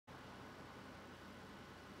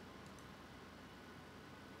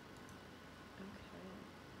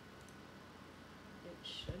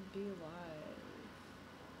Be live.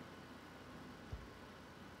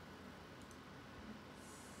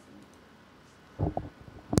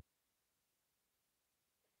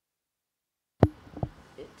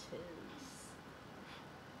 It is.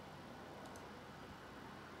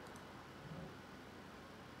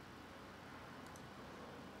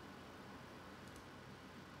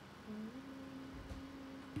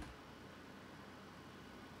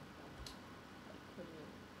 Put it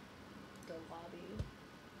in the lobby.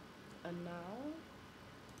 And now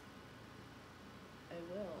I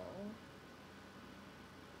will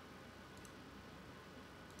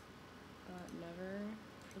never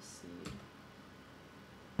proceed.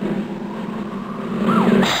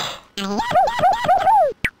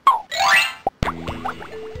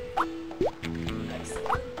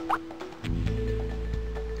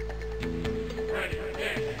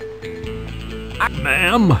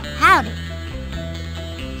 Ma'am? Howdy.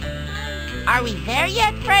 Are we there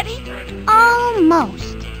yet, Freddy?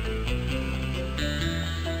 Almost.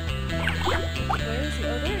 Where is he?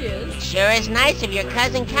 Oh, there he is. Sure is nice of your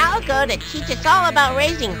cousin Calico to teach us all about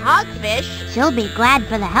raising hogfish. She'll be glad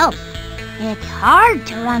for the help. It's hard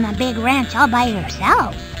to run a big ranch all by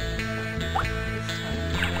yourself.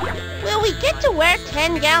 Will we get to wear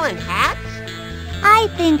 10-gallon hats? I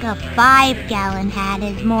think a 5-gallon hat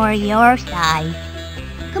is more your size.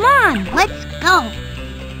 Come on, let's go.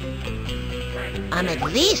 I'm at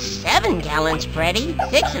least 7 gallons, Freddy.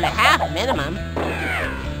 6.5 minimum. The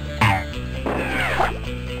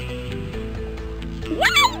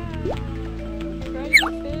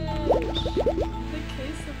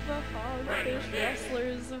case of the Hogfish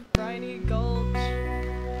Rustlers of Briny Gulch.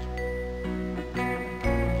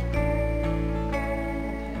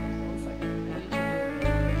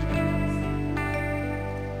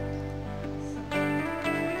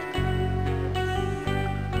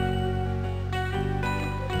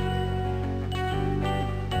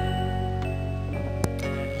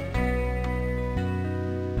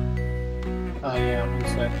 Yeah, one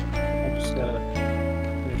sec. I just gotta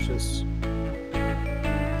finish this.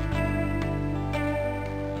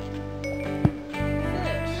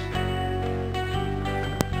 Fish.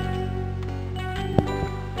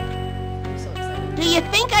 I'm so excited. Do you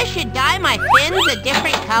think I should dye my fins a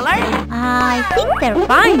different color? I think they're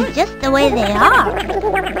fine just the way they are. There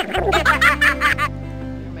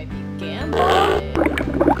might be gambling.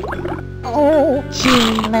 Oh,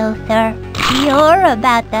 gee, Luther. You're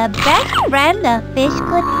about the best friend a fish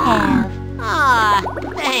could have. Aw,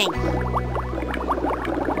 thanks.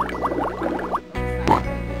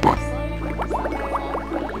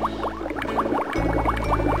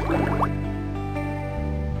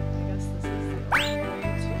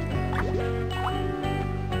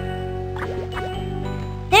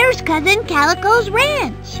 There's Cousin Calico's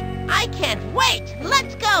ranch. I can't wait.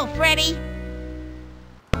 Let's go, Freddy.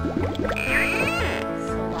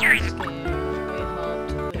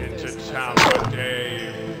 Into town one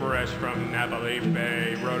day, fresh from Napoli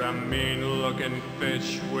Bay, rode a mean-looking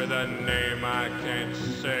fish with a name I can't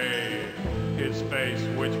say. His face,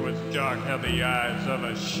 which was dark, held the eyes of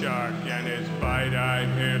a shark, and his bite, I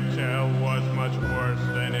hear tell, was much worse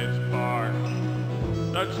than his bark.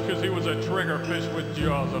 That's because he was a triggerfish with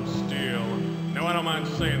jaws of steel. Now, I don't mind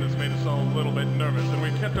saying this made us all a little bit nervous, and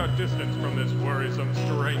we kept our distance from this worrisome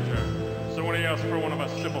stranger. So when he asked for one of us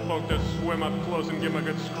simple folk to swim up close and give him a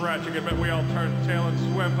good scratch, you can bet we all turned tail and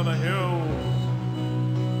swam for the hills.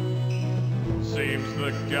 Seems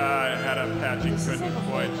the guy had a patch he couldn't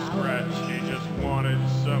quite scratch. He just wanted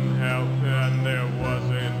some help, and there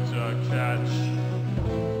wasn't a catch.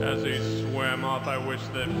 As he swam off, I wish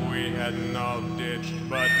that we hadn't all ditched,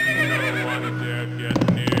 but no one dared get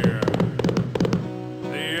near.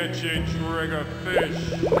 The itchy triggerfish.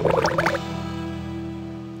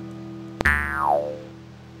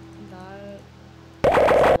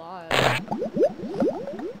 That's a lot.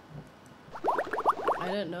 I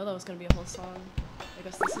didn't know that was gonna be a whole song. I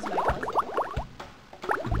guess this is my cousin.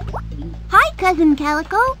 Hi, Cousin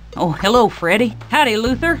Calico. Oh, hello, Freddy. Howdy,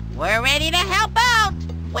 Luther. We're ready to help out.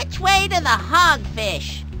 Which way to the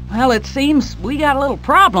hogfish? Well, it seems we got a little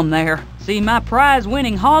problem there. See, my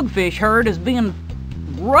prize-winning hogfish herd is being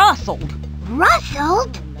rustled.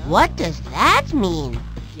 Rustled? What does that mean?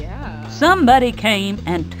 Yeah. Somebody came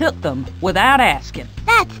and took them without asking.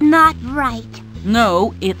 That's not right.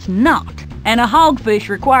 No, it's not. And a hogfish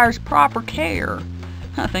requires proper care.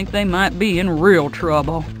 I think they might be in real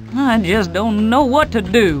trouble. I just don't know what to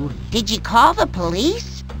do. Did you call the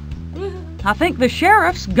police? I think the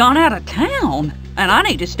sheriff's gone out of town. And I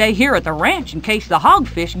need to stay here at the ranch in case the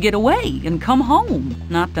hogfish get away and come home.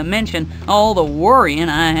 Not to mention all the worrying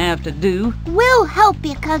I have to do. We'll help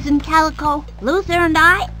you, Cousin Calico. Luther and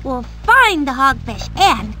I will find the hogfish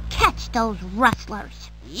and catch those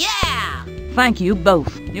rustlers. Yeah! Thank you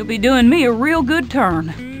both. You'll be doing me a real good turn.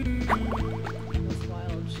 That's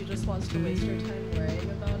wild. She just wants to waste her time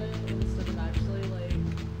worrying about it instead of actually, like,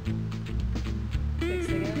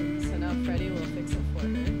 fixing it. So now Freddi will fix it for her.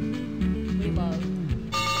 We love.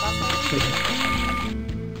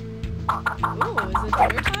 Ooh, is it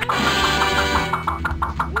dinner time?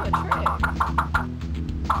 Ooh, a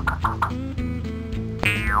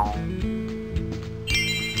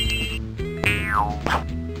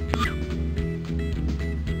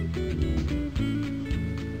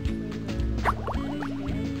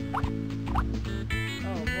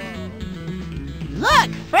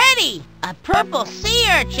Look, Freddi! A purple sea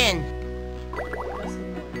urchin!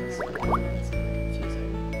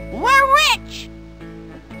 We're rich!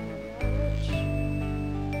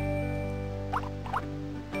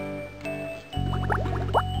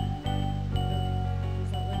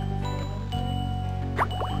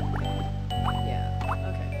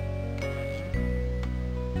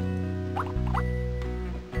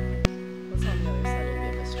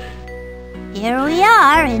 Here we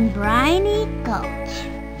are in Briny Gulch.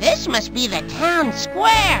 This must be the town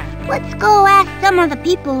square. Let's go ask some of the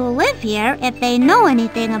people who live here if they know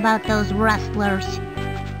anything about those rustlers.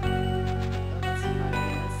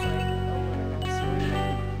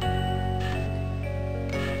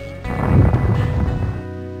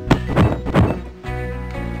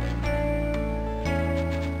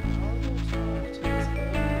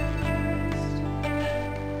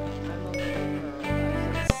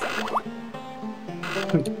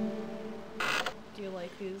 Do you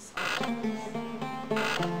like these options?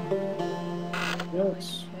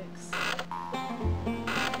 Yes.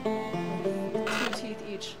 Like 2 teeth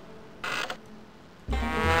each.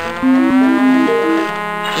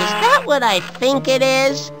 Is that what I think it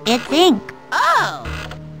is? It's ink. Oh!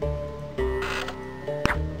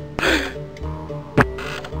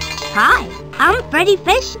 Hi, I'm Freddi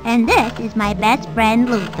Fish, and this is my best friend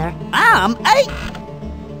Luther. I'm 8.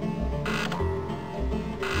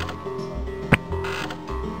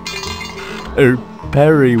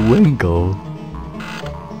 Periwinkle.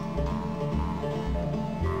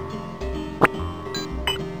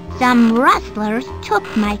 Some rustlers took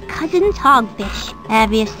my cousin's hogfish.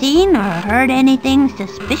 Have you seen or heard anything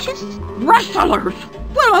suspicious? Rustlers!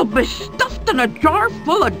 Well, I'll be stuffed in a jar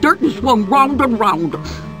full of dirt and swung round and round.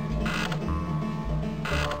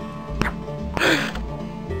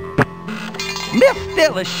 Miss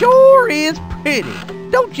Stella sure is pretty,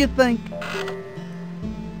 don't you think?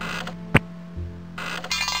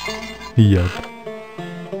 Yep.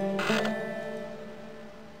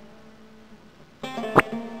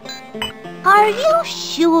 Are you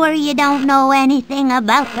sure you don't know anything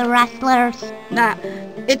about the rustlers? Now,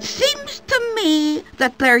 it seems to me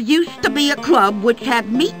that there used to be a club which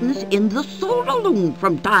had meetings in the saloon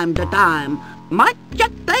from time to time. Might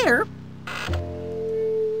get there.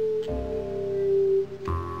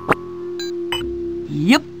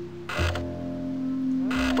 Yep.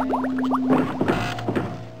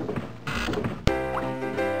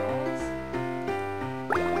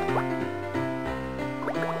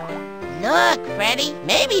 Look, Freddi,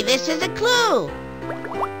 maybe this is a clue.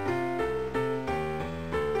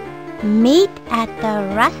 Meet at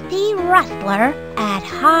the Rusty Rustler at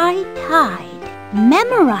high tide.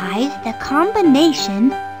 Memorize the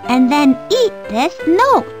combination and then eat this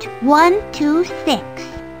note. 126.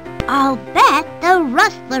 I'll bet the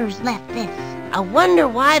rustlers left this. I wonder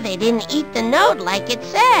why they didn't eat the note like it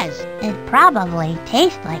says. It probably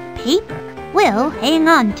tastes like paper. We'll hang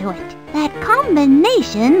on to it. That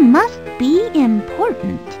combination must be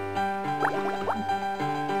important.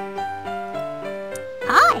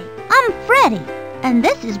 Hi, I'm Freddi, and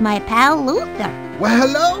this is my pal Luther. Well,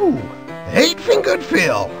 hello. 8-fingered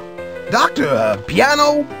Phil. Dr.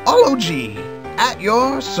 Piano-ology at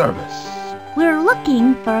your service. We're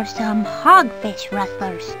looking for some hogfish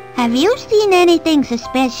rustlers. Have you seen anything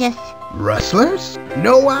suspicious? Rustlers?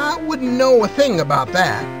 No, I wouldn't know a thing about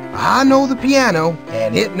that. I know the piano,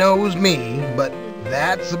 and it knows me, but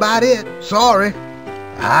that's about it. Sorry.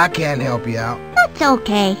 I can't help you out. That's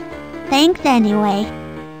okay. Thanks anyway.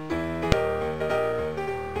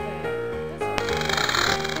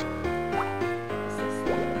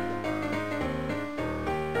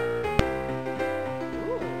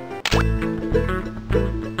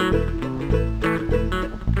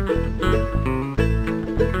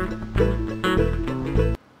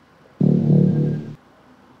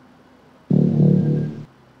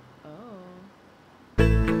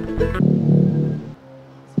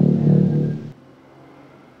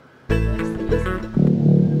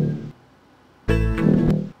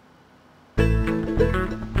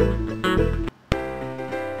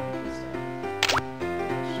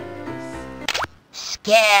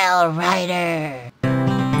 Scale Rider.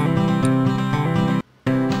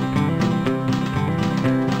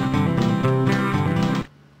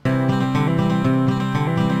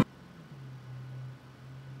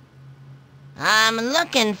 I'm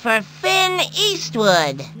looking for Finn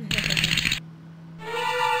Eastwood.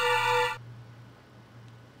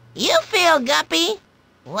 You feel guppy?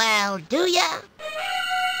 Well, do ya?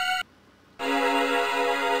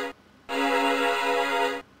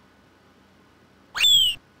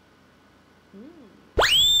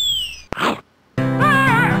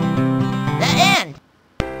 The end.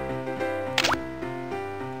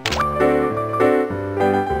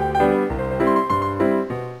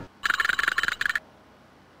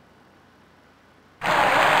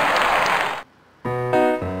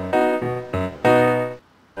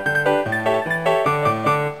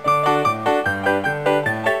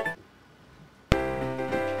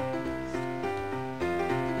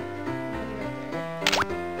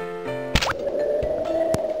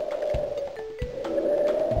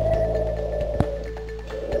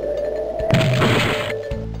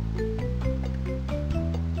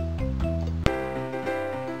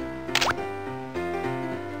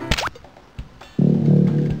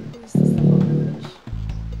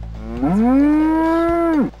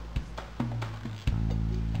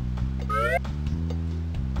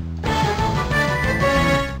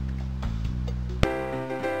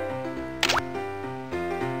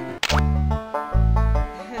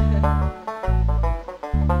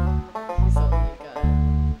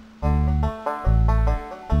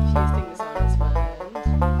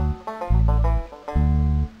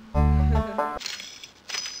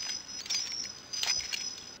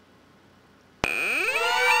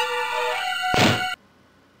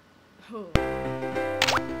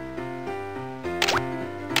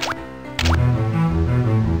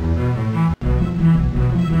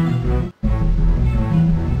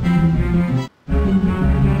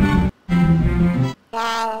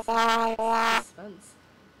 Suspense.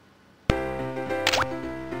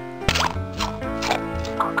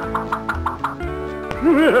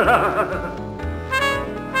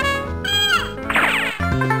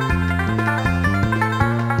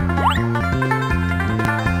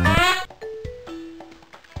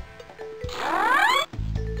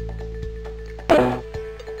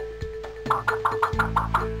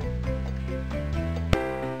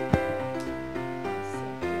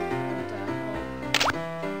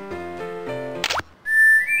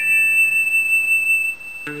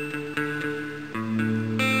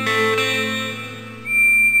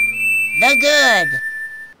 The good.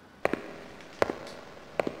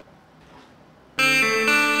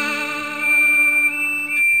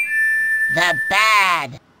 The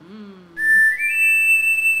bad.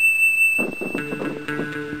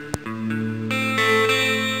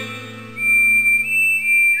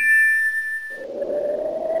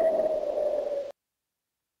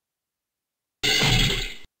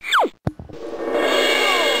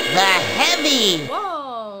 The heavy.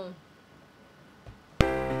 Whoa!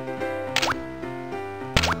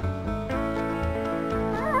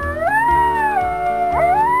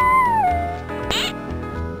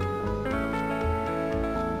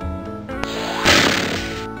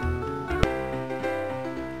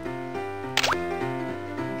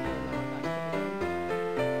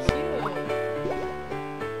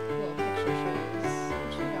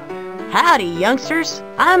 Howdy, youngsters.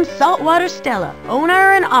 I'm Saltwater Stella,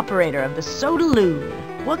 owner and operator of the Sodaloon.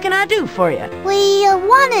 What can I do for you? We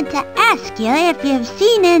wanted to ask you if you've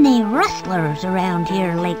seen any rustlers around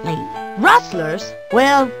here lately. Rustlers?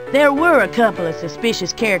 Well, there were a couple of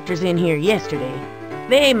suspicious characters in here yesterday.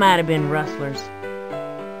 They might have been rustlers.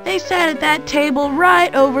 They sat at that table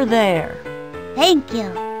right over there. Thank you.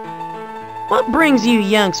 What brings you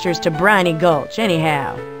youngsters to Briny Gulch,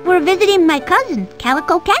 anyhow? We're visiting my cousin,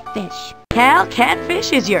 Calico Catfish. Cal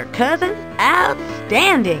Catfish is your cousin?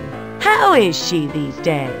 Outstanding! How is she these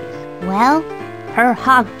days? Well, her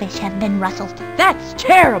hogfish have been rustled. That's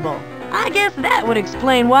terrible! I guess that would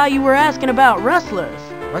explain why you were asking about rustlers.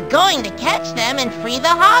 We're going to catch them and free the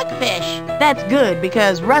hogfish. That's good,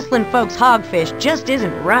 because rustling folks' hogfish just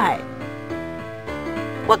isn't right.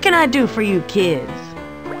 What can I do for you kids?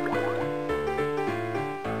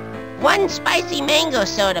 One spicy mango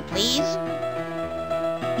soda, please.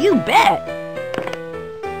 You bet!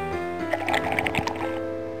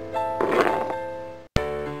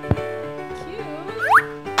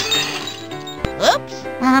 Oops.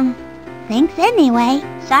 Thanks anyway.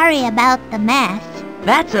 Sorry about the mess.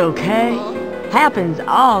 That's okay. Happens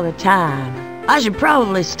all the time. I should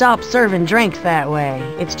probably stop serving drinks that way.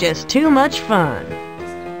 It's just too much fun.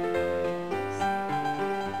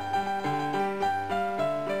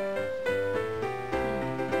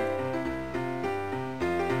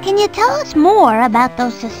 Can you tell us more about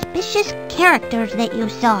those suspicious characters that you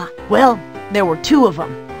saw? Well, there were two of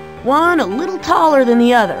them. One a little taller than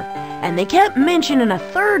the other, and they kept mentioning a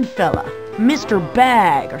third fella, Mr.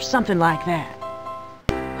 Bag or something like that.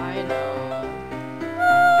 I know.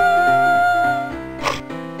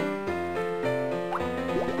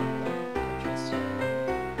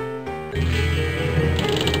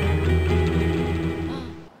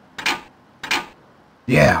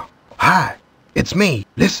 Yeah. Hi. It's me.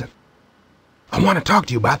 Listen. I want to talk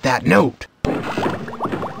to you about that note.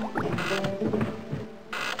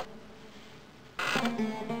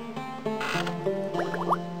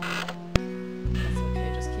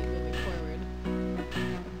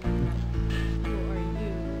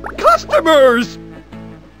 Customers!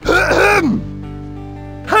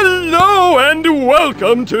 Hello and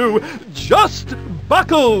welcome to Just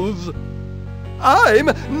Buckles. I'm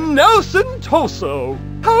Nelson Toso.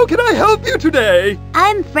 How can I help you today?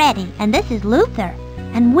 I'm Freddi, and this is Luther,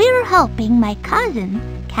 and we're helping my cousin,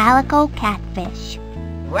 Calico Catfish.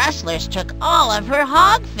 Rustlers took all of her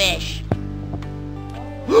hogfish.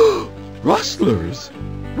 Rustlers?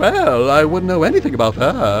 Well, I wouldn't know anything about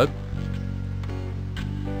that.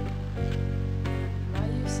 Why are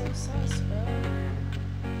you so sus, bro?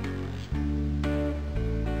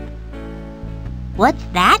 What's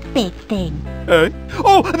that big thing? Hey?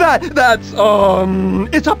 Oh, that's,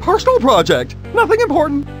 it's a personal project. Nothing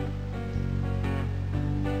important.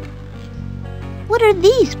 What are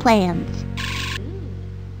these plans?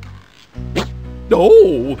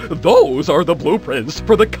 Oh, those are the blueprints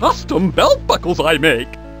for the custom belt buckles I make.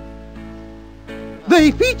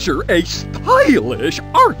 They feature a stylish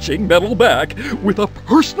arching metal back with a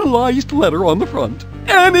personalized letter on the front.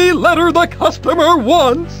 Any letter the customer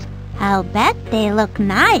wants. I'll bet they look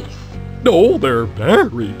nice. Oh, they're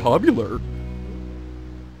very popular.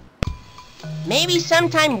 Maybe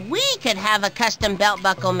sometime we could have a custom belt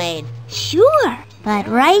buckle made. Sure, but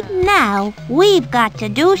right now, we've got to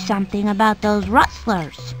do something about those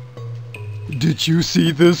rustlers. Did you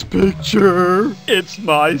see this picture? It's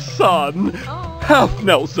my son, Half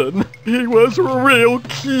Nelson. He was real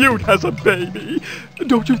cute as a baby,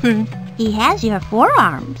 don't you think? He has your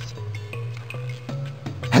forearms.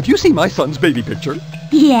 Have you seen my son's baby picture?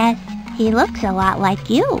 Yes, he looks a lot like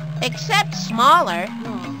you. Except smaller.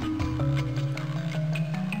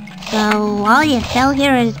 So all you sell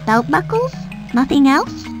here is belt buckles? Nothing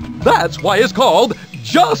else? That's why it's called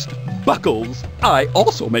Just Buckles. I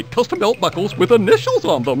also make custom belt buckles with initials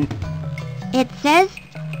on them. It says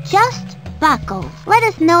Just Buckles. Let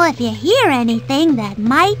us know if you hear anything that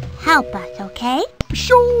might help us, okay?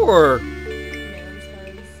 Sure.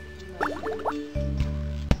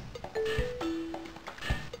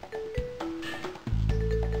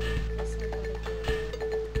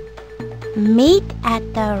 Meet at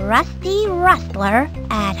the Rusty Rustler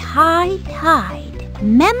at high tide.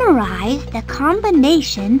 Memorize the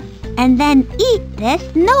combination and then eat this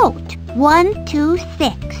note.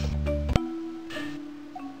 126.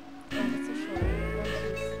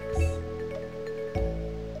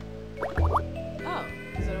 Oh,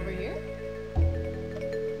 is it over here?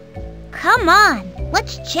 Come on,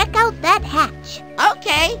 let's check out that hatch.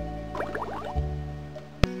 Okay.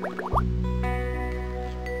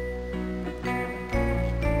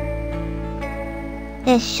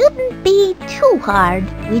 This shouldn't be too hard.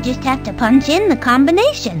 We just have to punch in the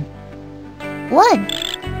combination. 1,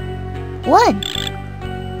 1,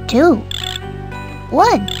 2,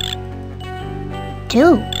 1,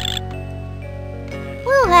 2.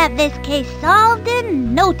 We'll have this case solved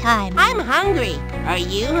in no time. I'm hungry. Are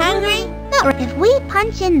you hungry? No, if we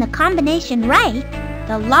punch in the combination right,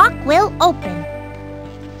 the lock will open.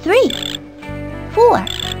 3, 4,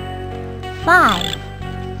 5,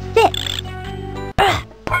 6.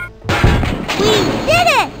 We did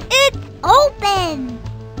it! It's open!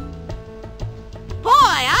 Boy,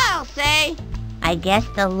 I'll say. I guess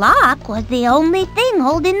the lock was the only thing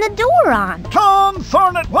holding the door on.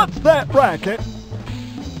 Consarn it, what's that racket?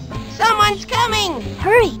 Someone's coming!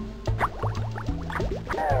 Hurry!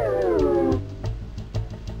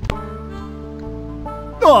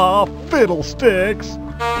 Aw, fiddlesticks.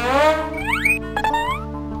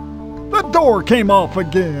 The door came off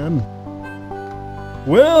again.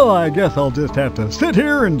 Well, I guess I'll just have to sit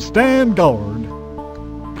here and stand guard.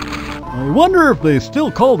 I wonder if they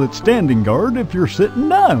still called it standing guard if you're sitting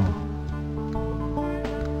down.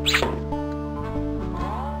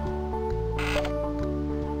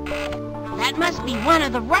 That must be one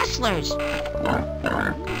of the rustlers.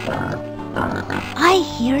 I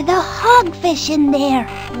hear the hogfish in there.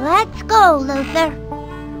 Let's go, Luther.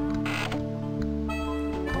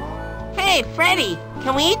 Hey, Freddi,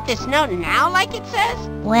 Can we eat this note now like it says?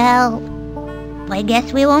 Well, I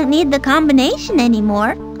guess we won't need the combination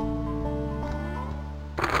anymore.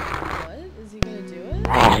 What? Is he gonna do it?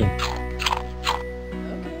 Okay.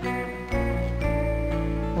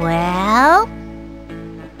 Well,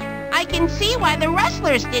 I can see why the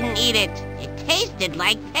Rustlers didn't eat it. It tasted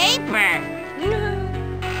like paper.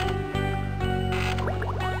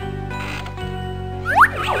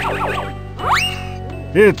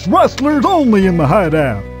 It's Rustlers only in the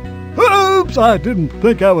hideout. Oops, I didn't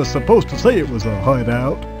think I was supposed to say it was a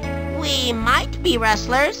hideout. We might be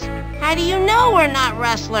Rustlers. How do you know we're not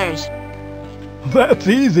Rustlers? That's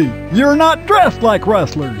easy. You're not dressed like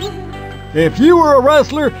Rustlers. If you were a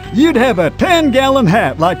Rustler, you'd have a 10-gallon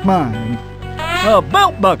hat like mine, a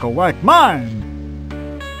belt buckle like mine,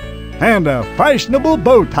 and a fashionable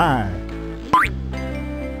bow tie.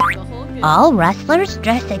 all rustlers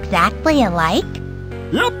dress exactly alike?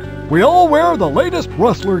 Yep, we all wear the latest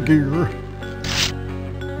Rustler gear.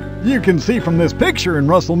 You can see from this picture in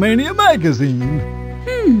Rustlemania magazine.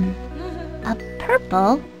 A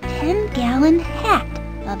purple 10-gallon hat,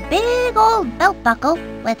 a big old belt buckle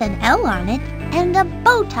with an L on it, and a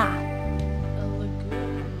bow tie.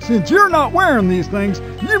 Since you're not wearing these things,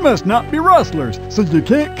 you must not be Rustlers, so you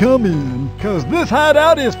can't come in, 'cause this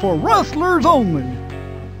hideout is for Rustlers only.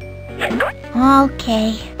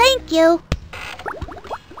 Okay, thank you.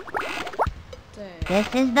 This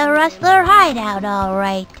is the Rustler hideout, all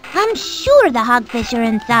right. I'm sure the Hogfish are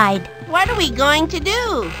inside. What are we going to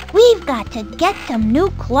do? We've got to get some new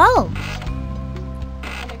clothes.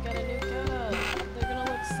 They got a new getup. They're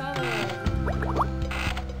gonna look solid.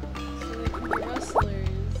 So they can be Rustlers.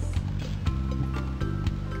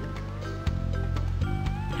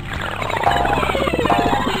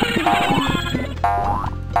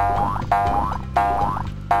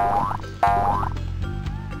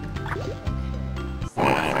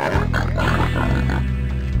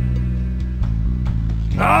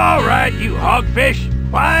 All right, you hogfish,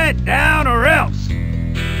 quiet down or else.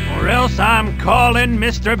 Or else I'm calling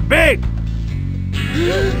Mr. Big.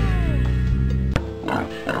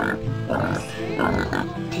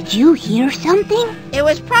 Did you hear something? It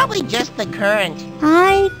was probably just the current.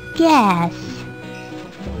 I guess.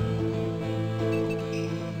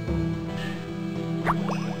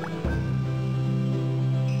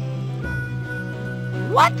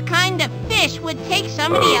 What kind of fish would take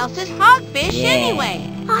somebody else's hogfish anyway?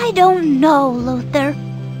 I don't know, Luther.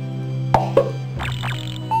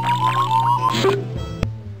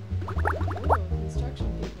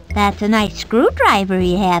 That's a nice screwdriver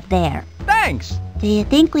you have there. Thanks. Do you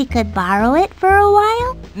think we could borrow it for a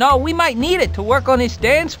while? No, we might need it to work on this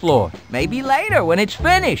dance floor. Maybe later when it's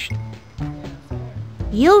finished.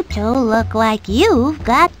 You two look like you've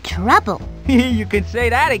got trouble. You can say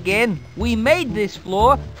that again. We made this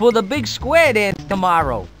floor for the big square dance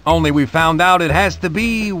tomorrow. Only we found out it has to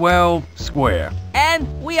be, well, square. And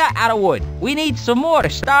we are out of wood. We need some more to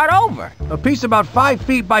start over. A piece about 5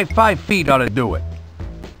 feet by 5 feet ought to do it.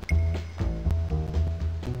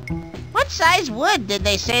 What size wood did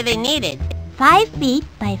they say they needed? 5 feet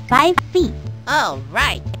by 5 feet. Oh,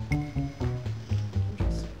 right.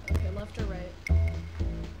 Okay, left or right?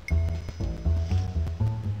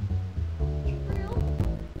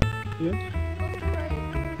 Yeah. Left or right?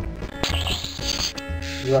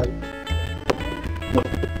 Right. 1,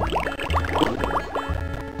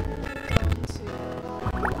 2.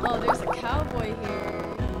 Oh, there's a cowboy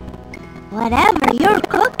here. Whatever you're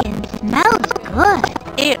cooking smells good.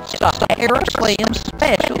 It's a Sarah Slim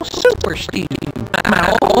special super stew.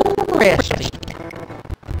 My own recipe.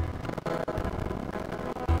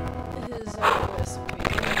 His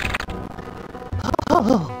recipe.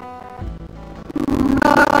 Oh.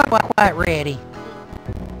 Not quite ready.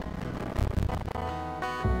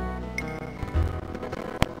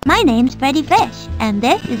 My name's Freddi Fish, and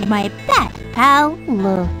this is my best pal,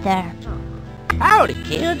 Luther. Howdy,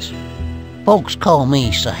 kids. Folks call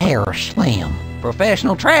me Sahara Slim,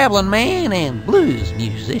 professional traveling man and blues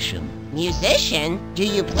musician. Musician? Do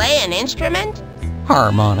you play an instrument?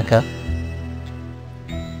 Harmonica.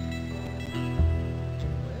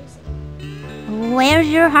 Where's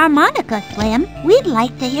your harmonica, Slim? We'd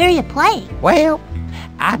like to hear you play. Well,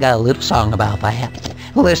 I got a little song about that.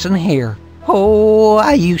 Listen here. Oh,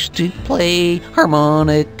 I used to play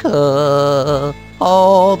harmonica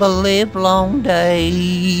all the livelong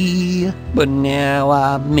day, but now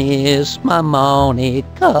I miss my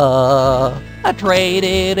Monica. I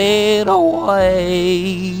traded it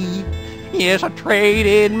away. Yes, I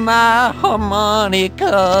traded my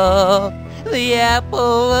harmonica, the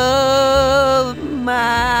apple of my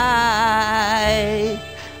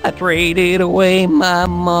I traded away my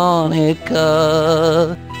Monica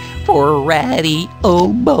for a ratty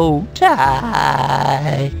old bow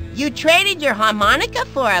tie. You traded your harmonica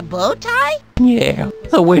for a bow tie? Yeah,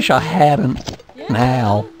 I wish I hadn't.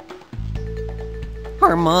 Now.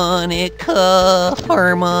 Harmonica,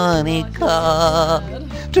 harmonica.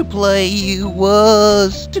 To play you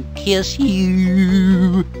was to kiss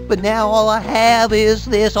you. But now all I have is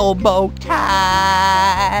this old bow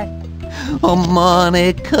tie. Oh,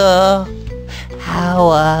 Monica, how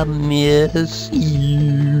I miss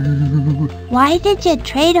you. Why did you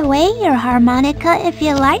trade away your harmonica if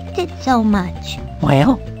you liked it so much?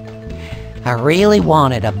 Well, I really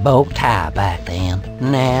wanted a bow tie back then.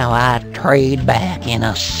 Now I'd trade back in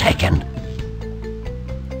a second.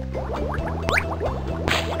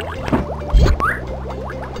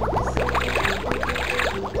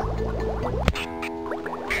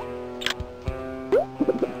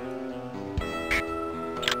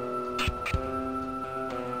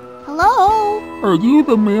 Hello? Are you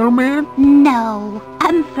the mailman? No,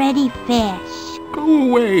 I'm Freddi Fish. Go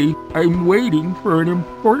away. I'm waiting for an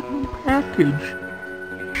important package.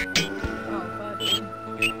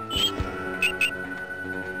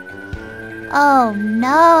 Oh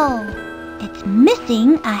no, it's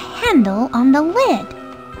missing a handle on the lid.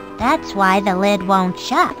 That's why the lid won't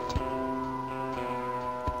shut.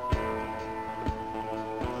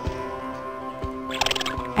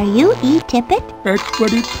 Are you E-Tippet? That's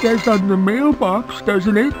what it says on the mailbox,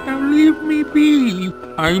 doesn't it? Now leave me be.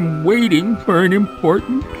 I'm waiting for an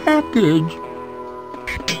important package.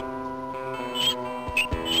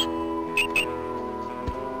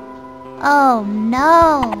 Oh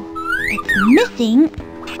no, it's missing.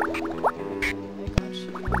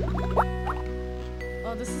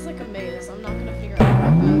 Oh, this is like a maze. I'm not gonna figure out how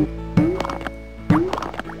to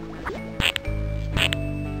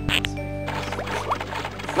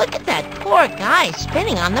Look at that poor guy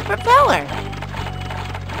spinning on the propeller.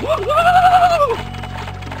 Whoa!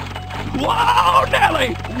 Whoa,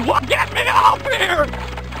 Nelly! What? Get me off here!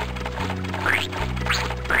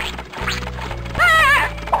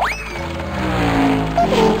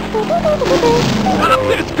 Stop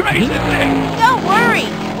this crazy thing! Don't worry,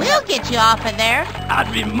 we'll get you off of there.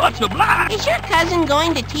 I'd be much obliged. Is your cousin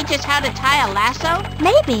going to teach us how to tie a lasso?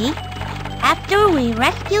 Maybe, after we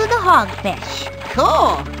rescue the hogfish.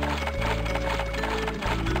 Cool.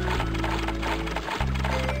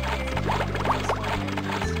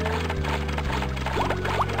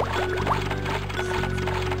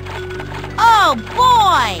 Oh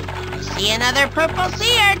boy! I see another purple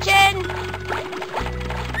sea urchin!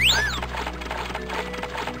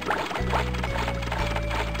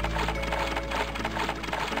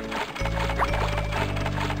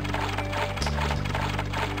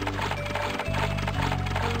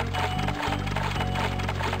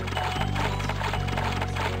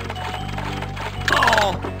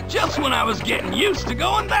 Oh, just when I was getting used to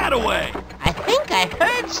going that way. I think I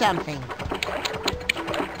heard something.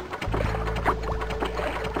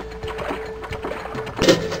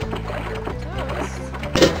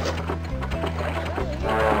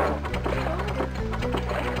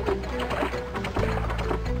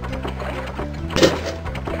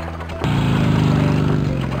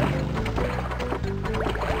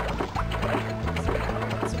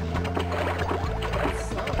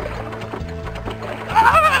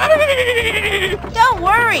 Don't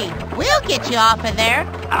worry, we'll get you off of there.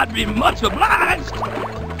 I'd be much obliged.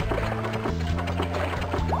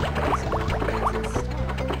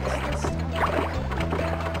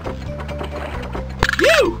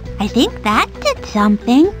 You! I think that did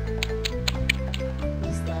something.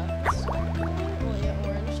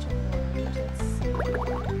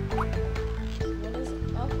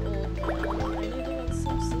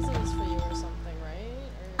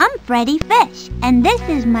 I'm Freddi Fish, and this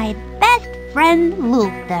is my best friend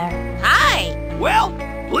Luther. Hi! Well,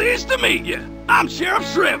 pleased to meet you. I'm Sheriff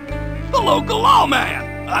Shrimp, the local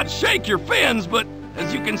lawman. I'd shake your fins, but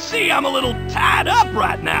as you can see, I'm a little tied up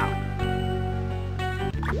right now.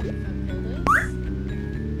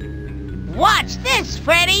 Watch this,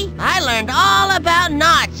 Freddi! I learned all about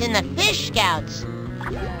knots in the Fish Scouts.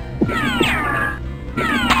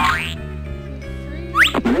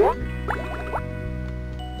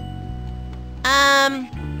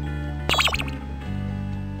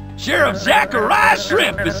 Sheriff Zachariah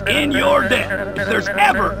Shrimp is in your debt. If there's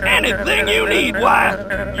ever anything you need, why,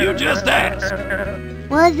 you just ask.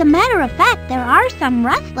 Well, as a matter of fact, there are some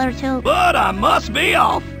rustlers who... But I must be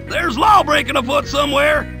off. There's law breaking afoot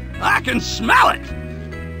somewhere. I can smell it.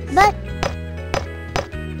 But...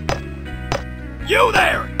 You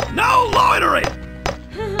there! No loitering!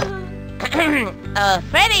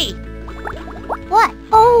 Freddi! What?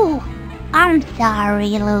 Oh, I'm sorry,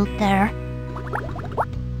 Luther.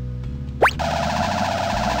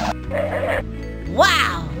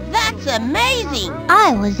 Wow, that's amazing!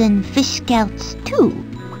 I was in Fish Scouts too.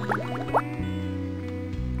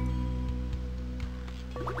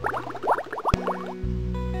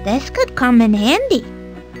 This could come in handy.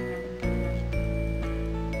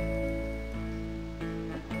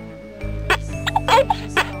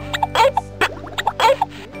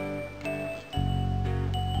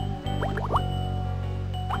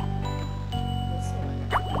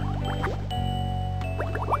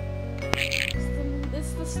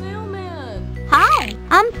 It's the snail man. Hi,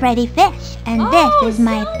 I'm Freddi Fish, and this is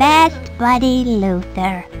my best buddy,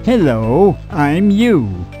 Luther. Hello, I'm you.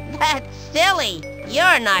 That's silly.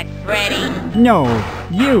 You're not Freddi. No,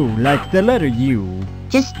 you, like the letter U.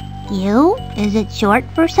 Just you? Is it short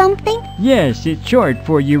for something? Yes, it's short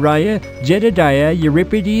for Uriah, Jedediah,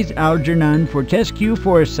 Euripides, Algernon, Fortescue,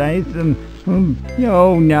 Forsyth,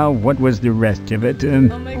 oh, now what was the rest of it?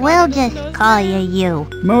 We'll just call you.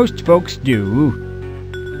 Most folks do.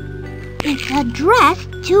 It's addressed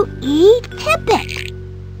to E. Tippett.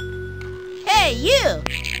 Hey, you!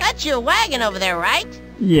 That's your wagon over there, right?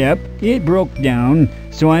 Yep, it broke down,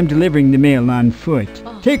 so I'm delivering the mail on foot.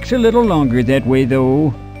 Takes a little longer that way,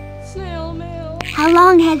 though. Snail mail. How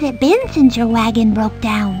long has it been since your wagon broke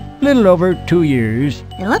down? Little over 2 years.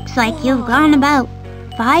 It looks like you've gone about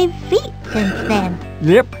 5 feet since then.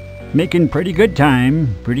 Yep, making pretty good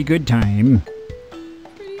time.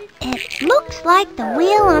 It looks like the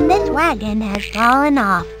wheel on this wagon has fallen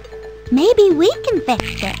off. Maybe we can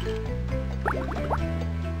fix it.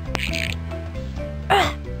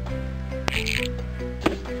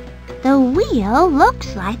 The wheel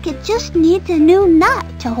looks like it just needs a new nut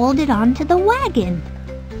to hold it onto the wagon.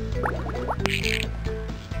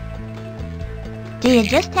 Do you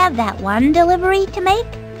just have that one delivery to make?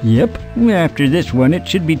 Yep, after this one it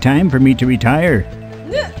should be time for me to retire.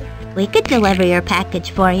 We could deliver your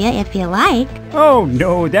package for you if you like. Oh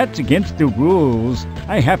no, that's against the rules.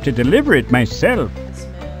 I have to deliver it myself.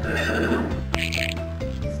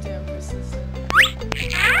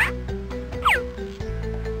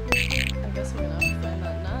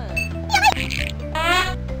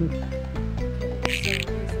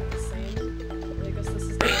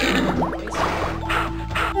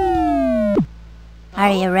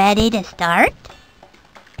 Are you ready to start?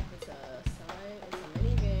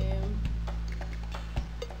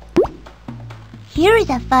 Here's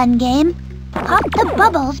a fun game. Pop the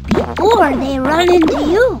bubbles before they run into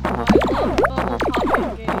you.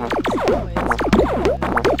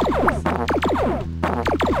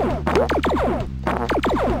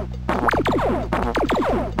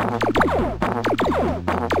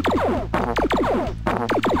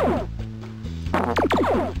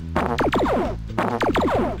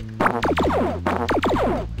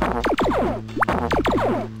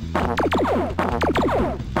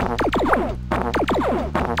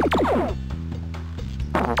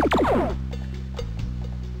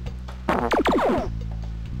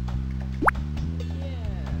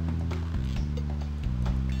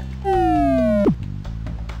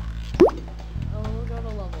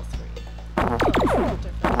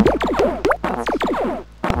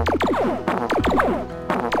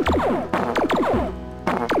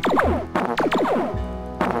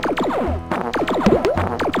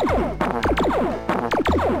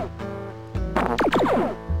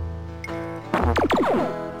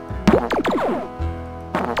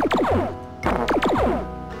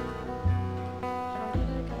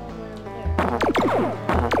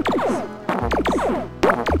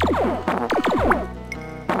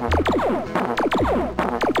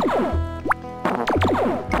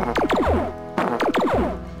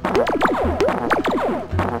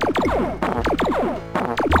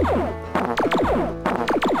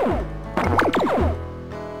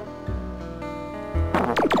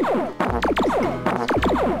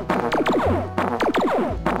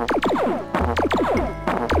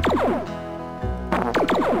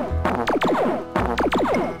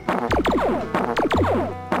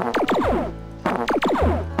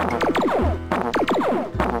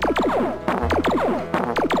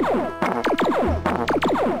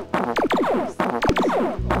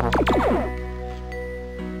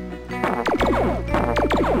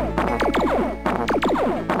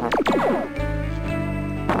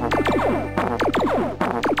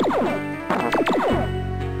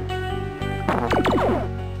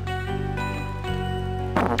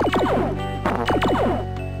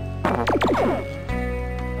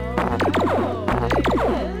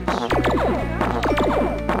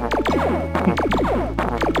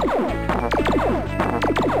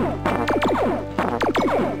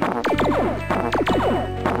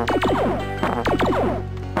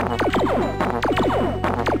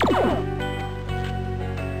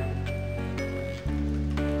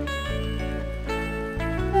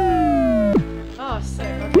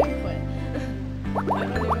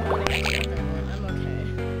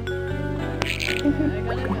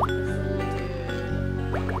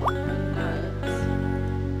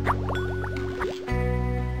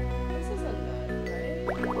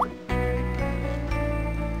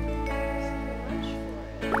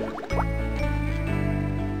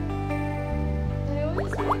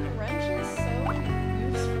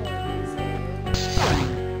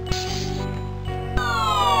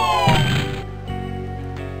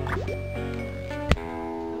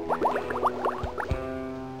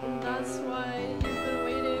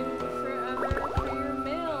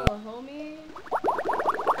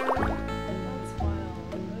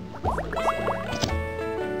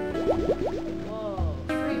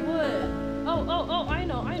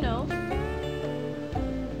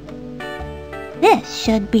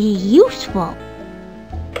 should be useful.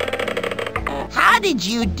 How did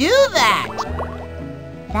you do that?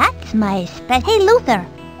 That's my Hey, Luther,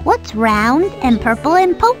 what's round and purple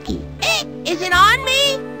and pokey? Is it on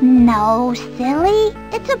me? No, silly.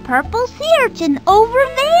 It's a purple sea urchin over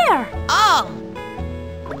there. Oh.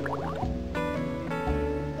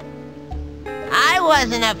 I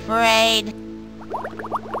wasn't afraid.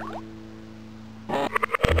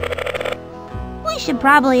 We should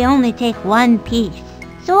probably only take one piece,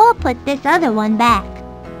 so I'll put this other one back.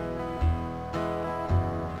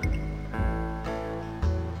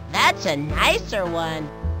 That's a nicer one.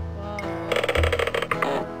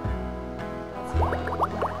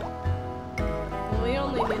 We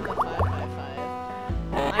only need the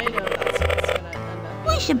 5x5. I know that's what's gonna end up.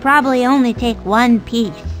 We should probably only take one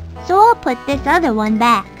piece, so I'll put this other one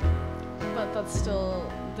back. But that's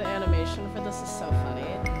still, the animation for this is so funny.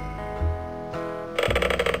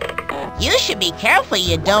 You should be careful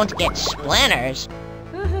you don't get splinters.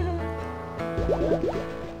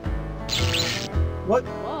 What?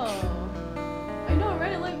 Whoa. I know,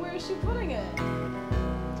 right? Like, where is she putting it?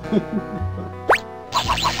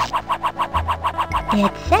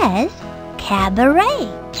 It says cabaret.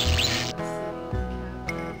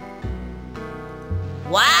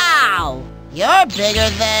 Wow! You're bigger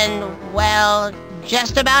than, well,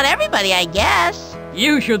 just about everybody, I guess.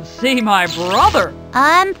 You should see my brother.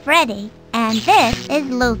 I'm Freddi, and this is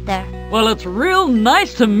Luther. Well, it's real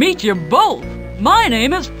nice to meet you both. My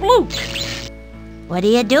name is Fluke. What do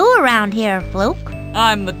you do around here, Fluke?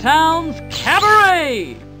 I'm the town's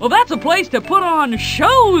cabaret. Well, that's a place to put on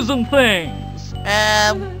shows and things.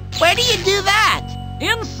 Where do you do that?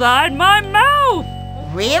 Inside my mouth.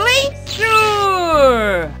 Really?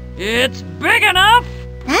 Sure. It's big enough.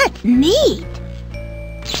 That's neat.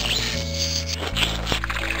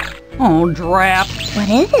 Oh, drat. What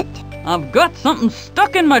is it? I've got something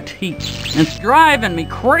stuck in my teeth. It's driving me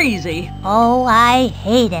crazy. Oh, I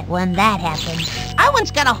hate it when that happens. I once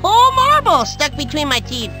got a whole marble stuck between my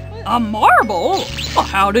teeth. A marble? Well,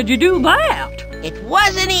 how did you do that? It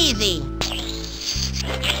wasn't easy.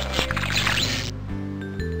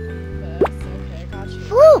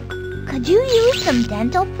 Fluke, could you use some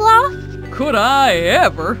dental floss? Could I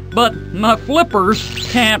ever? But my flippers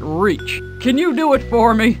can't reach. Can you do it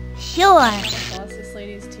for me? Sure. Floss this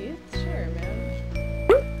lady's teeth? Sure,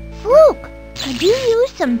 man. Fluke, could you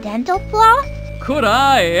use some dental floss? Could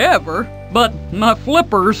I ever? But my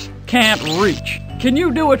flippers can't reach. Can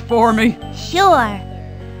you do it for me? Sure.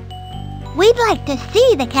 We'd like to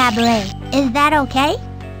see the cabaret. Is that okay?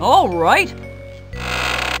 All right.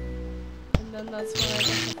 And then that's where I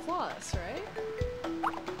get the floss, right?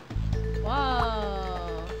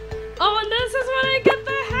 Wow. Oh, and this is when I get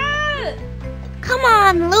the hat! Come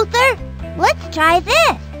on, Luther. Let's try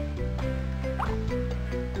this.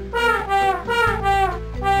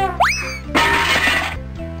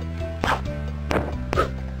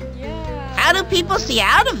 How do people see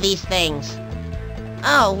out of these things?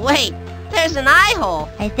 Oh, wait. There's an eye hole.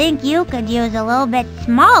 I think you could use a little bit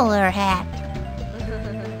smaller hat.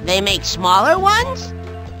 They make smaller ones?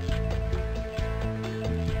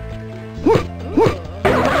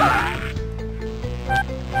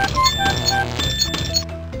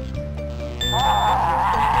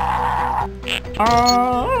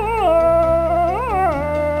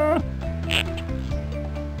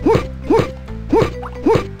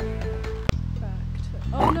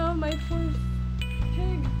 Oh no, my poor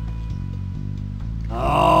pig.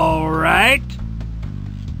 All right.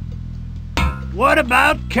 What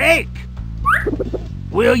about cake?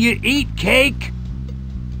 Will you eat cake?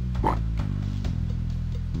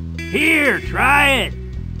 Here, try it.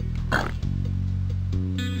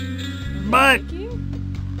 But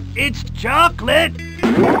it's chocolate.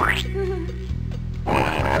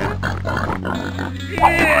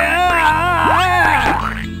 Yeah.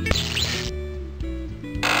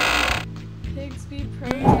 Pigs be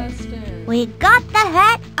protesting. We got the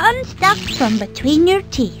hat unstuck from between your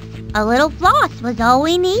teeth. A little floss was all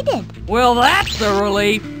we needed. Well, that's a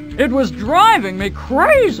relief. It was driving me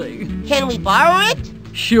crazy. Can we borrow it?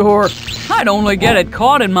 Sure. I'd only get it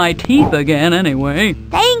caught in my teeth again anyway.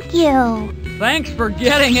 Thank you. Thanks for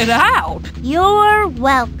getting it out. You're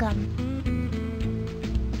welcome.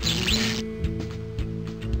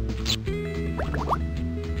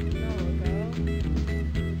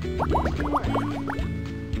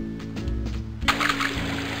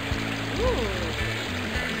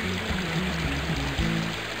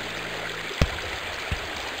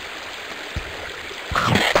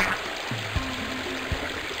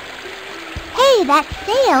 That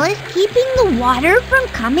sail is keeping the water from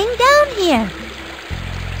coming down here.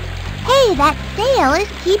 Hey, that sail is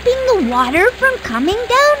keeping the water from coming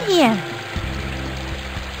down here.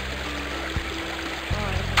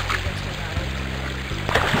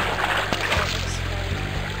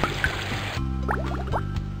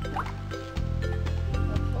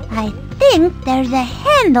 I think there's a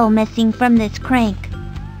handle missing from this crank.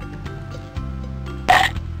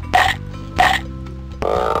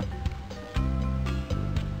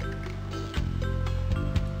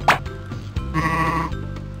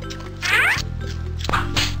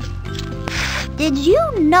 Did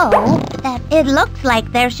you know that it looks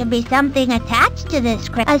like there should be something attached to this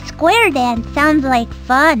crank? A square dance sounds like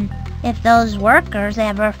fun if those workers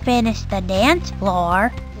ever finish the dance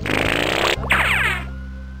floor.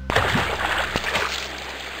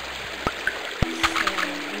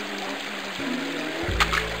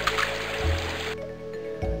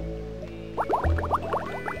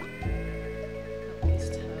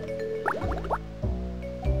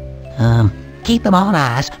 Keep them on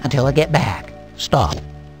ice until I get back. Stop.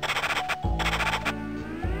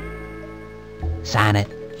 Sign it,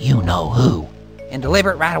 you know who. And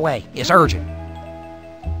deliver it right away. It's urgent.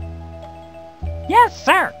 Yes,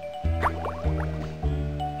 sir.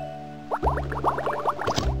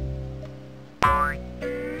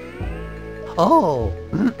 Oh.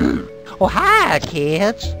 Oh, hi,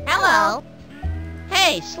 kids. Hello.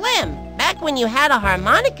 Hey, Slim, back when you had a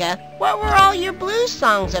harmonica, what were all your blues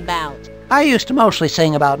songs about? I used to mostly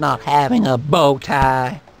sing about not having a bow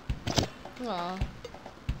tie. Aw.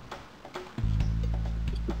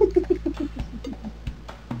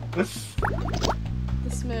 This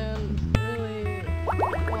man really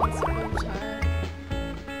wants a bow tie.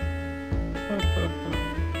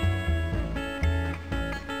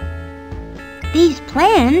 These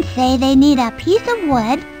plans say they need a piece of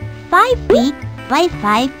wood 5 feet by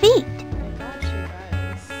 5 feet.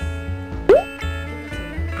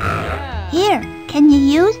 Here, can you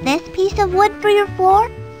use this piece of wood for your floor?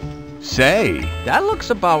 Say, that looks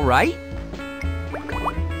about right.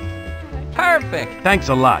 Perfect. Thanks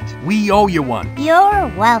a lot. We owe you one. You're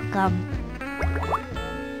welcome.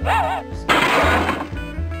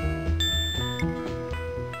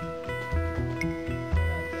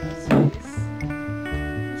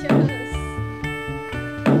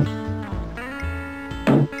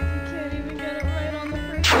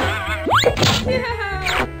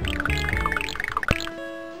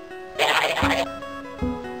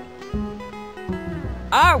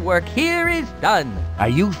 Our work here is done. Are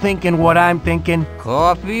you thinking what I'm thinking?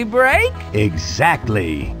 Coffee break?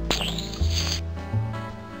 Exactly.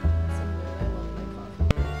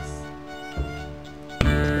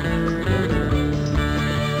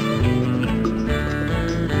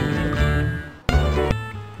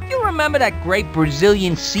 You remember that great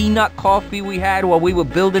Brazilian sea nut coffee we had while we were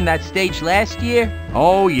building that stage last year?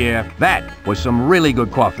 Oh yeah, that was some really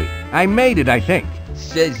good coffee. I made it, I think.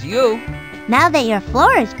 Says you. Now that your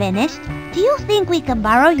floor is finished, do you think we could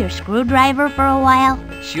borrow your screwdriver for a while?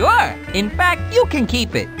 Sure. In fact, you can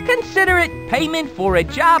keep it. Consider it payment for a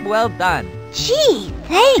job well done. Gee,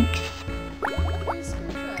 thanks.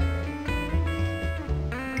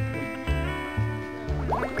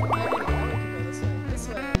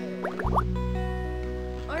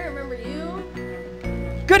 I remember you.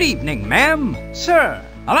 Good evening, ma'am. Sir,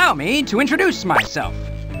 allow me to introduce myself.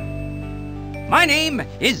 My name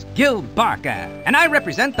is Gil Barker, and I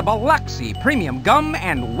represent the BlahSrah Premium Gum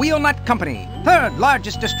and Wheel Nut Company, third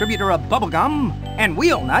largest distributor of bubble gum and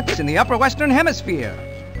wheel nuts in the Upper Western Hemisphere.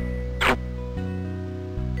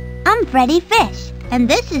 I'm Freddi Fish, and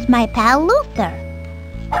this is my pal Luther.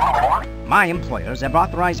 My employers have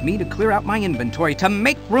authorized me to clear out my inventory to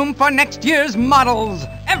make room for next year's models.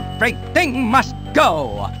 Everything must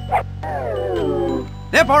go.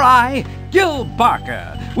 Therefore I, Gil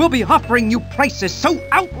Barker, will be offering you prices so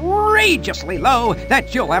outrageously low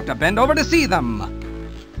that you'll have to bend over to see them.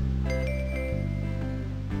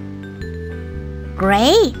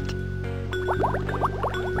 Great.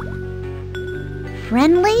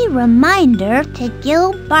 Friendly reminder to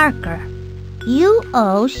Gil Barker. You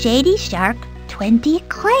owe Shady Shark 20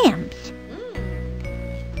 clams.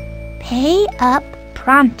 Pay up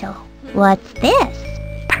pronto. What's this?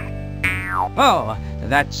 Oh,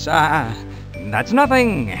 that's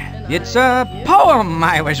nothing. It's a poem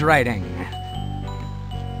I was writing.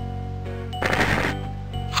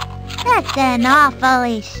 That's an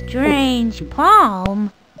awfully strange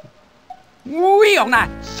poem. Wheel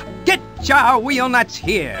nuts! Get your wheel nuts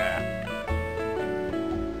here!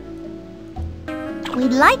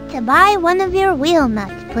 We'd like to buy one of your wheel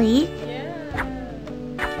nuts, please.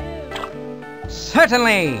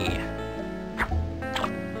 Certainly.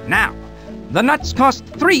 Now, The nuts cost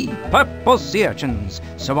 3 purple sea urchins,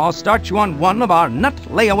 so I'll start you on one of our nut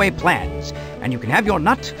layaway plans, and you can have your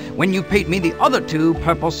nut when you've paid me the other 2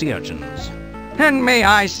 purple sea urchins. And may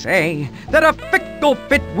I say that a fickle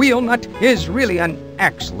fit wheel nut is really an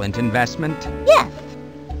excellent investment. Yes.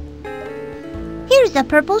 Here's a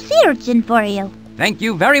purple sea urchin for you. Thank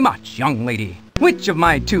you very much, young lady. Which of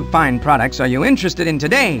my 2 fine products are you interested in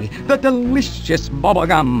today? The delicious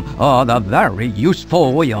bubblegum or the very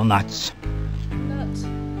useful wheel nuts?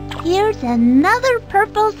 Here's another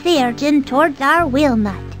purple sea urchin towards our wheel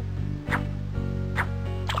nut.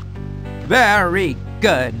 Very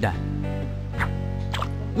good.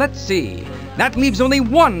 Let's see. That leaves only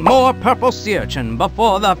 1 more purple sea urchin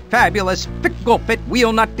before the fabulous fickle fit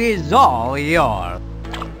wheel nut is all yours.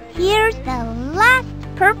 Here's the last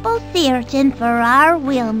purple sea urchin for our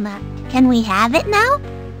wheel nut. Can we have it now?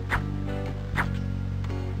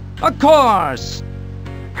 Of course!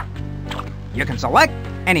 You can select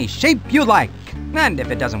any shape you like. And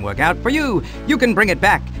if it doesn't work out for you, you can bring it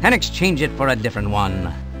back and exchange it for a different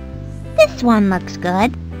one. This one looks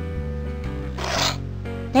good.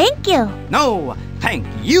 Thank you. No, thank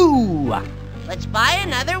you. Let's buy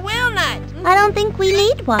another wheel nut. I don't think we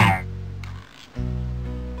need one.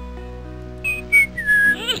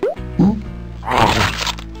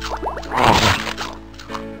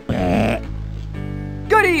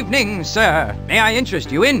 Good evening, sir. May I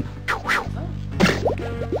interest you in?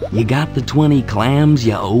 You got the 20 clams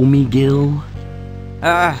you owe me, Gil?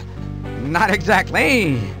 Not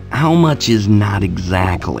exactly. How much is not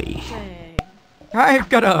exactly? I've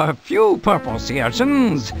got a few purple sea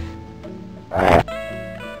urchins.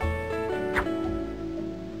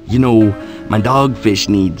 You know, my dogfish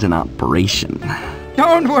needs an operation.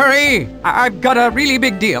 Don't worry. I've got a really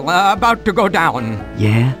big deal about to go down.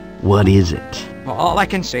 Yeah? What is it? All I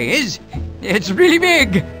can say is, it's really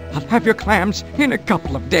big. I'll have your clams in a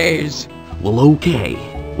couple of days. Well, okay.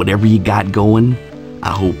 Whatever you got going,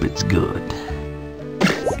 I hope it's good.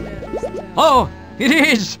 Oh, it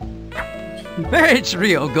is. It's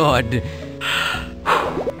real good.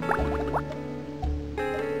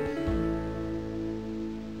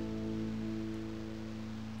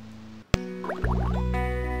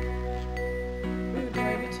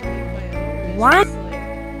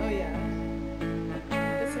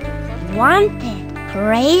 Wanted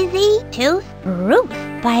Crazy Tooth Ruth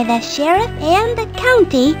by the sheriff and the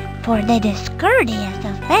county for the discourteous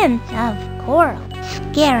offense of coral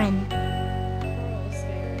scaring.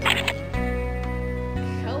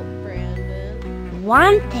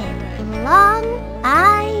 Wanted Long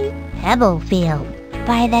Eye Pebblefield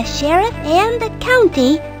by the sheriff and the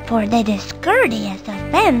county for the discourteous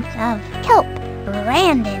offense of kelp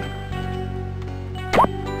Brandon.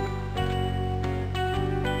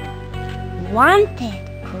 Wanted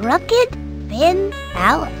Crooked Finn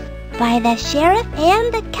Alice by the sheriff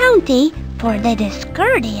and the county for the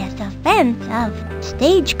discourteous offense of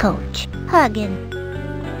Stagecoach Huggin.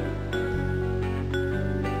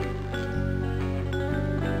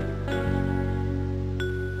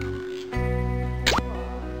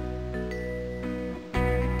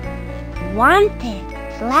 Wanted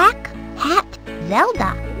Slack Hat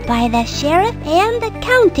Zelda by the sheriff and the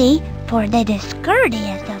county for the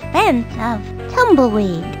discourteous offense of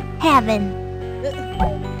Tumbleweed Heaven.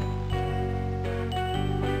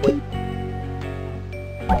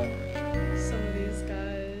 Some of these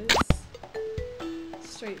guys.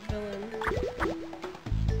 Straight villain.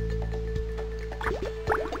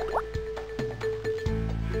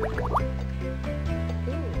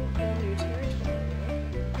 Ooh, whole new territory.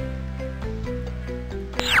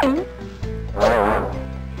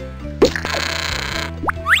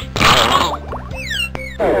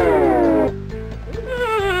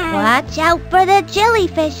 Watch out for the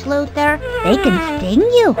jellyfish, Luther. They can sting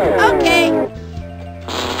you. Okay.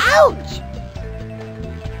 Ouch!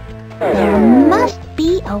 There must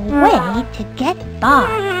be a way to get by.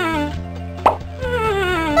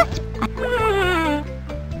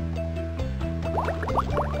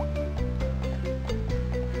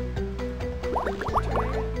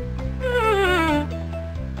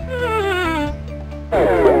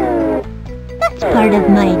 That's part of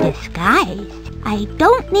my disguise. I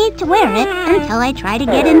don't need to wear it until I try to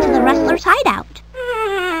get into the Rustlers' hideout.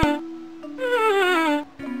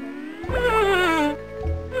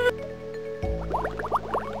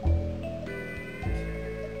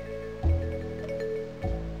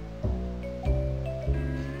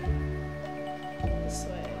 This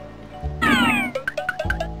way.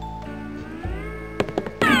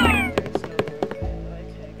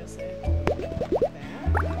 Okay, I guess I have to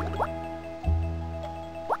go back.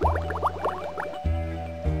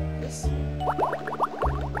 This way.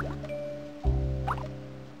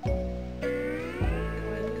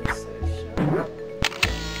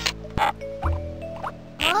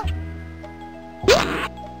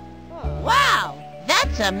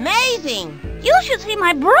 amazing. You should see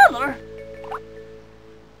my brother.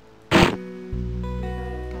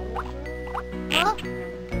 Huh?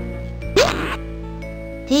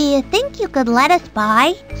 Do you think you could let us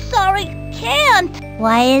by? Sorry, can't.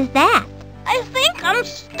 Why is that? I think I'm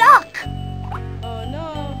stuck. Oh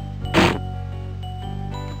no.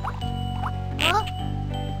 Huh?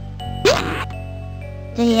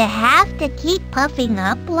 Do you have to keep puffing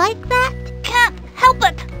up like that? Can't help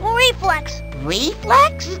it. Reflex.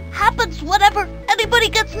 Reflex? Happens whenever anybody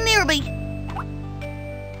gets near me.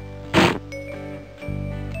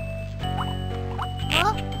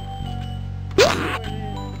 Huh?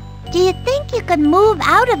 Do you think you could move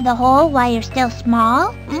out of the hole while you're still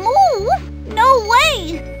small? Move? No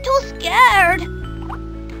way! Too scared.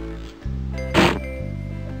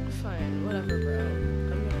 Fine, whatever, bro. I'm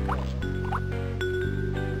gonna go.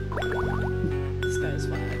 This guy's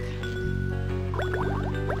whack.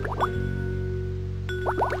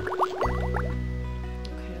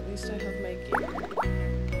 Okay, at least I have my gear.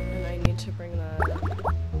 And I need to bring that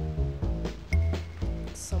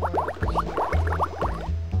somewhere over here.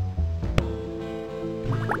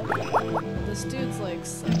 This dude's like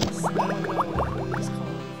sus. I don't know what he's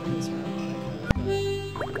calling for his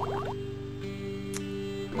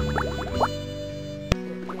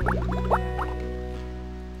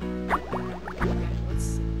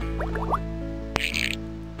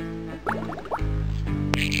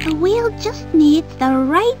The wheel just needs the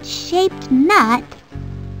right shaped nut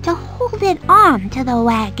to hold it on to the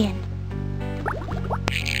wagon.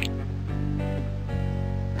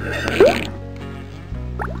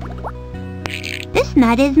 This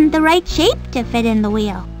nut isn't the right shape to fit in the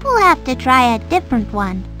wheel. We'll have to try a different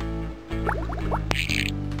one.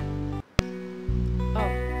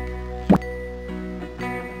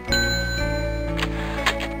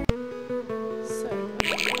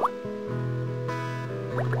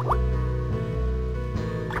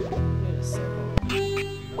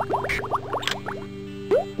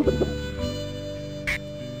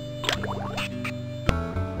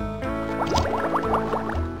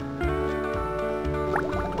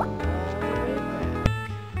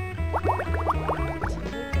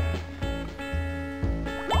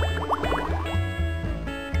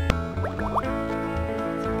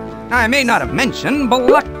 I may not have mentioned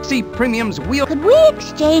BlahSrah Premium's wheel. Could we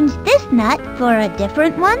exchange this nut for a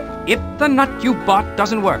different one? If the nut you bought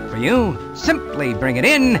doesn't work for you, simply bring it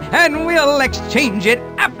in and we'll exchange it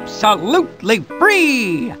absolutely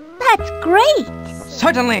free. That's great.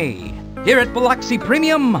 Certainly. Here at BlahSrah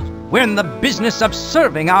Premium, we're in the business of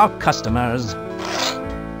serving our customers.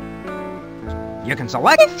 You can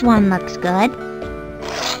select... This one looks good.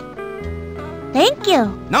 Thank you.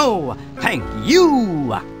 No, thank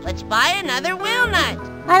you. Let's buy another wheel nut.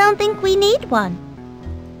 I don't think we need one.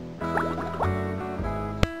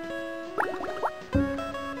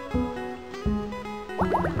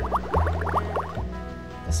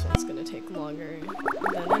 This one's gonna take longer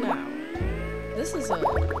than an hour. This is a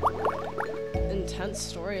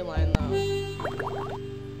intense storyline though.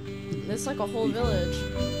 It's like a whole village.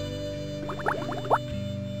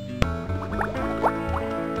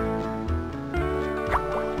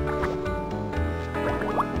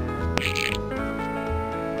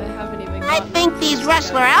 I think these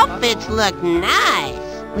Rustler outfits look nice.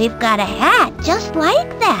 We've got a hat just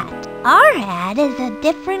like that. Our hat is a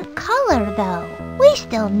different color though. We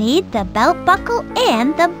still need the belt buckle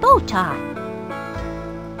and the bow tie.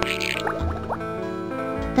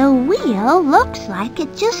 The wheel looks like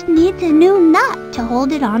it just needs a new nut to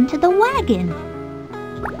hold it onto the wagon.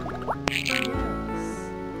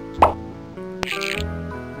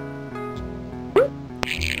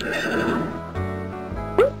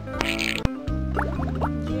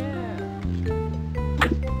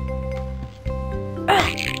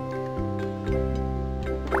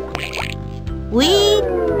 We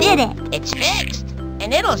did it! It's fixed,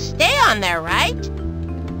 and it'll stay on there, right?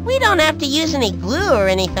 We don't have to use any glue or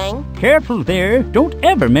anything. Careful there. Don't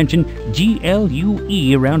ever mention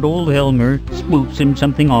G-L-U-E around old Elmer. Spooks him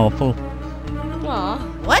something awful. Aw.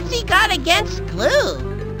 What's he got against glue?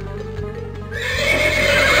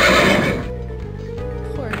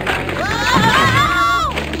 Poor guy.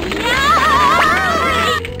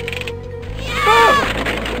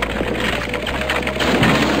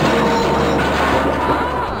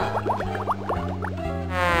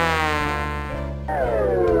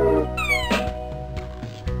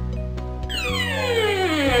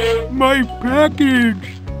 My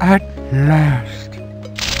package! At last.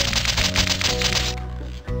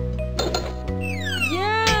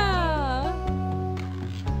 Yeah!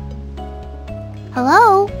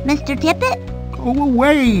 Hello, Mr. Tippett? Go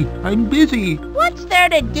away! I'm busy. What's there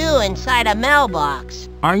there to do inside a mailbox?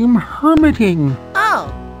 I'm hermiting.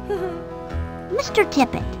 Oh. Mr.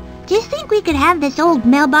 Tippett, do you think we could have this old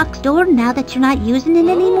mailbox door now that you're not using it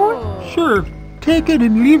anymore? Sure. Take it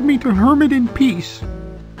and leave me to hermit in peace.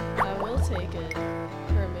 I will take it.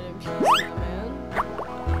 Hermit in peace, man.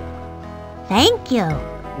 Thank you.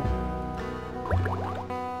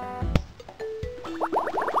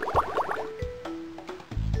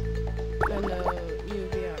 I know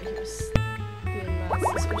you'd be out here being mad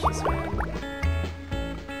suspicious, man.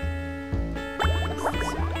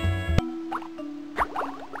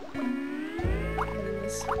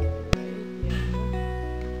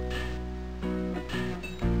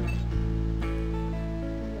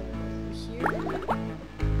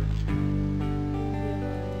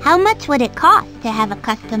 How much would it cost to have a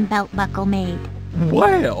custom belt buckle made?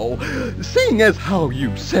 Well, seeing as how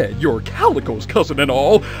you said you're Calico's cousin and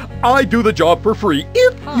all, I do the job for free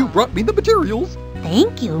if you brought me the materials.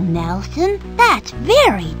 Thank you, Nelson. That's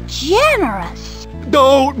very generous.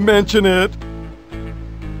 Don't mention it.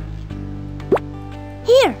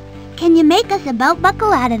 Here, can you make us a belt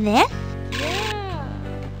buckle out of this?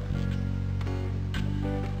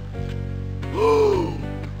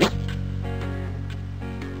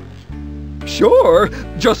 Sure,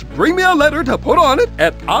 just bring me a letter to put on it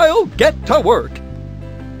and I'll get to work.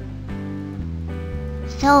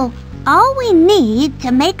 So, all we need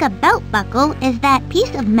to make a belt buckle is that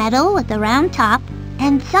piece of metal with the round top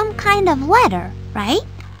and some kind of letter, right?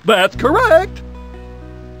 That's correct.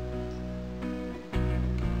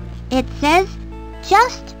 It says,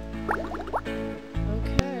 just...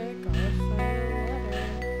 Okay, gotta find a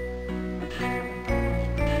letter.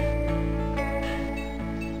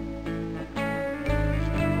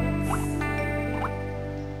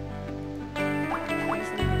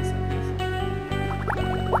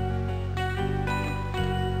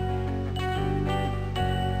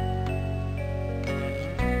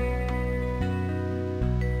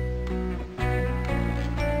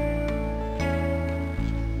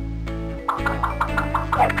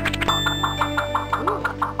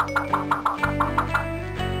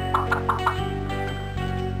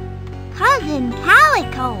 Cousin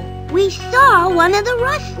Calico, we saw one of the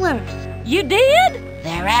Rustlers. You did?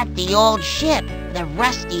 They're at the old ship, the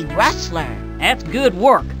Rusty Rustler. That's good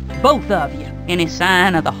work, both of you. Any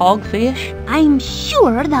sign of the Hogfish? I'm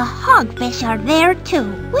sure the Hogfish are there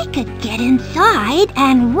too. We could get inside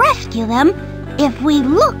and rescue them if we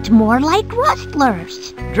looked more like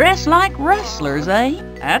Rustlers. Dressed like rustlers, eh?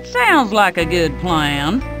 That sounds like a good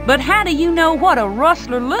plan. But how do you know what a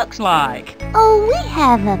rustler looks like? Oh, we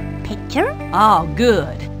have a picture. Oh,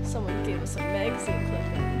 good. Someone gave us a magazine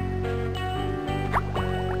clipping.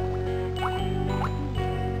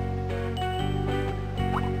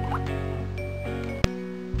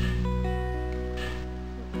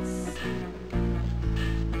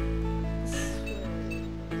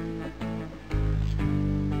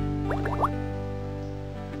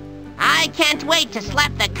 I can't wait to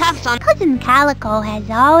slap the cuffs on. Cousin Calico has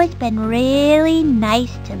always been really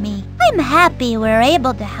nice to me. I'm happy we're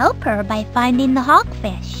able to help her by finding the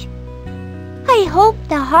Hogfish. I hope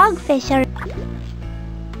the Hogfish are...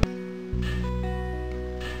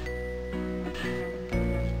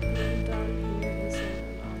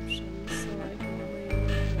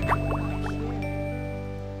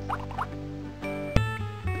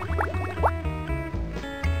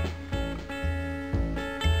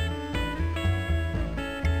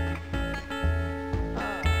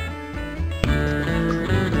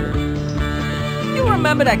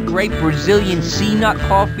 Remember that great Brazilian sea nut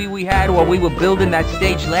coffee we had while we were building that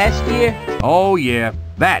stage last year? Oh yeah,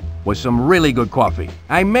 that was some really good coffee.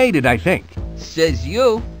 I made it, I think. Says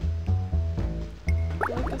you.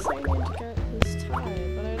 I guess I need to get his tie,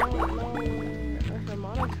 but I don't know where a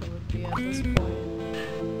harmonica would be at this point.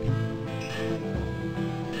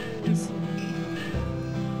 Let's see.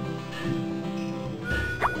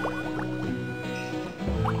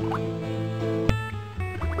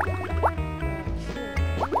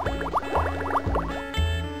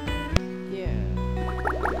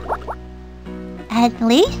 At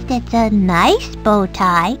least it's a nice bow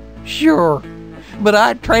tie. Sure, but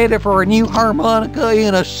I'd trade it for a new harmonica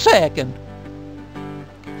in a second.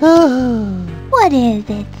 What is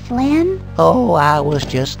it, Slim? Oh, I was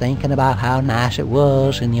just thinking about how nice it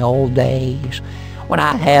was in the old days when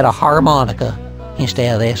I had a harmonica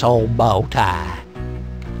instead of this old bow tie.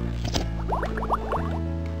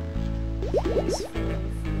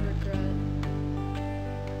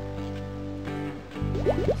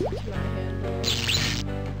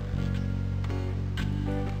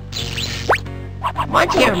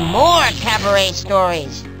 Want to hear more cabaret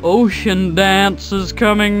stories? Ocean Dance is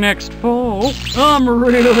coming next fall. I'm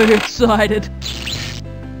really excited.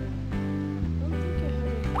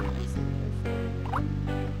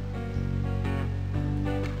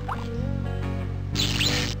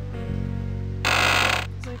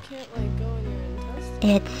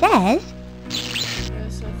 It says...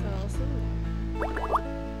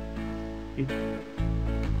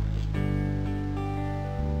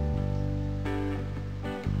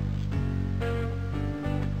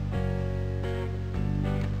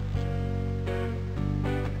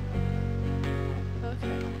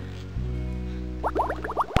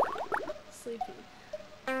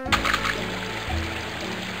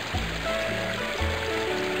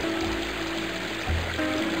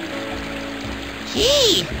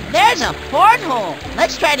 Gee, there's a porthole.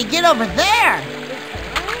 Let's try to get over there.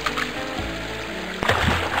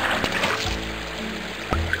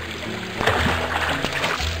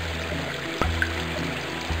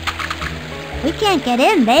 We can't get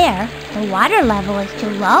in there. The water level is too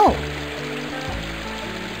low.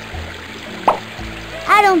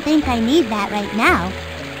 I don't think I need that right now.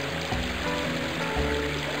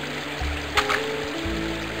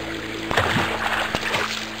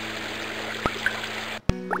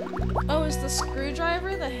 Oh, is the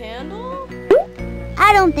screwdriver the handle?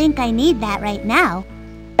 I don't think I need that right now.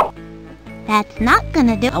 That's not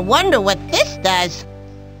gonna do. I wonder what this does.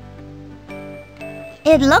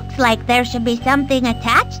 It looks like there should be something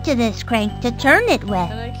attached to this crank to turn it with.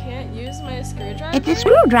 And I can't use my screwdriver? It's a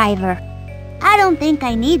screwdriver. I don't think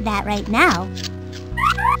I need that right now.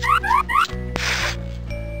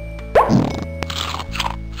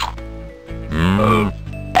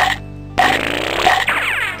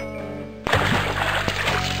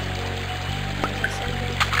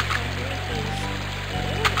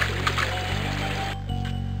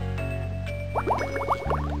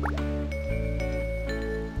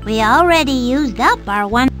 We already used up our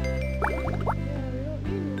one.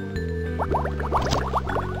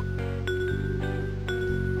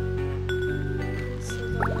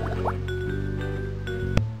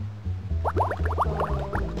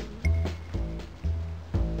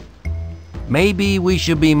 Maybe we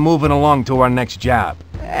should be moving along to our next job.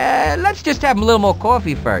 Let's just have a little more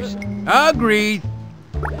coffee first. Agreed.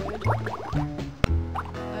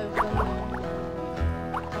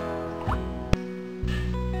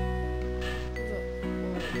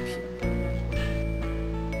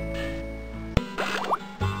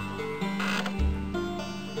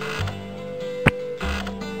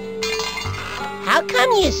 How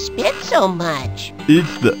come you spit so much?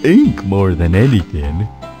 It's the ink more than anything.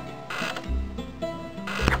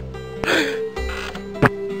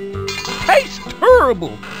 Tastes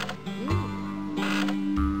terrible.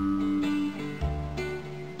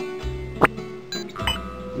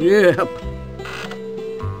 Yep.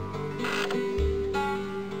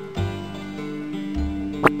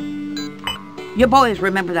 You boys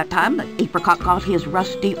remember that time that Apricot got his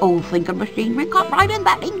rusty old thinking machinery caught right in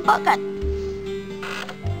that ink bucket?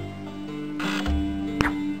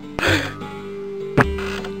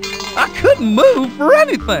 I couldn't move for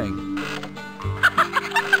anything.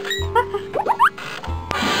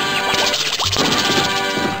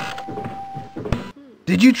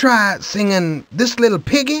 Did you try singing This Little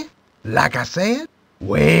Piggy, like I said?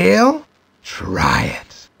 Well, try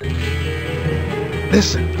it.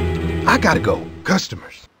 Listen, I gotta go.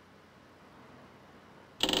 Customers.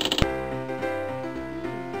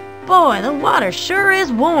 Boy, the water sure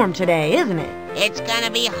is warm today, isn't it? It's gonna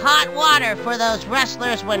be hot water for those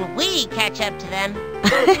rustlers when we catch up to them.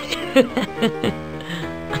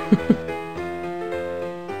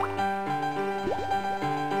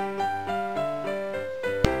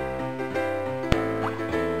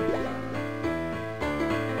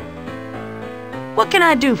 What can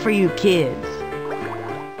I do for you kids?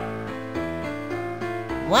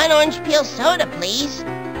 One orange peel soda, please.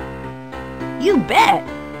 You bet.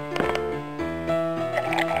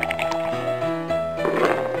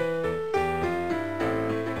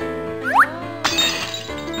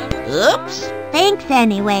 Oops. Thanks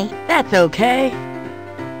anyway. That's okay.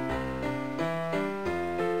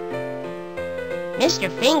 Mr.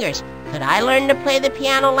 Fingers, could I learn to play the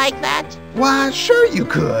piano like that? Why, sure you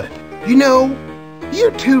could. You know,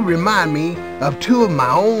 you two remind me of two of my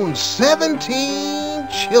own 17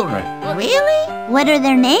 children. Really? What are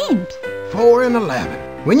their names? 4 and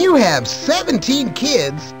 11. When you have 17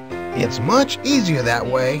 kids, it's much easier that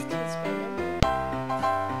way.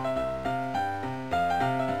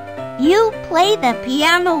 You play the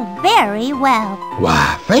piano very well.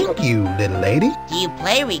 Why, thank you, little lady. Do you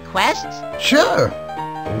play requests? Sure.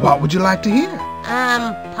 What would you like to hear?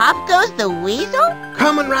 Pop Goes the Weasel?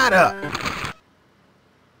 Coming right up.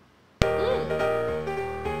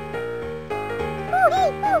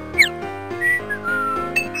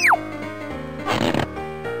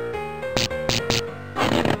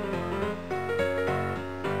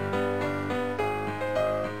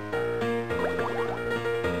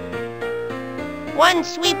 One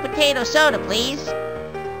sweet potato soda, please.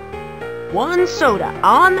 One soda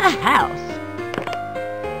on the house.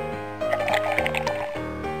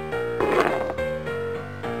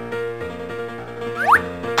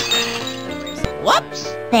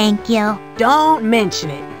 Whoops! Thank you. Don't mention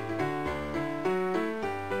it.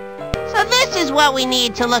 So this is what we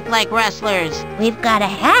need to look like Rustlers. We've got a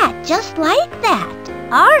hat just like that.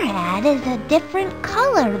 Our hat is a different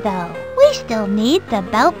color, though. We still need the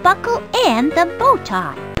belt buckle and the bow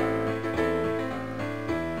tie.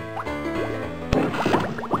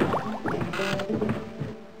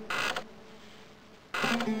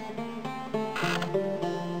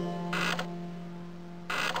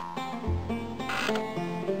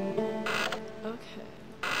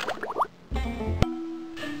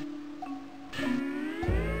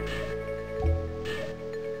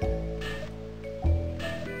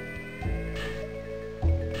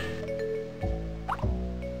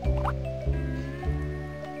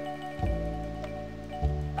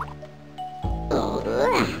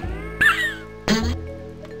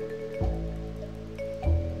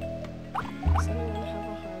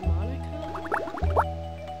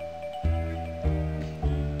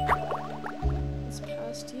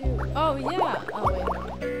 Oh, yeah. Oh, wait.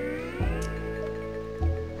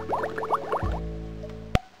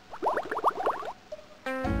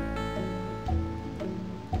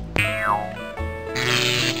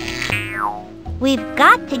 We've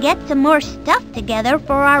got to get some more stuff together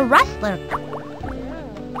for our Rustler.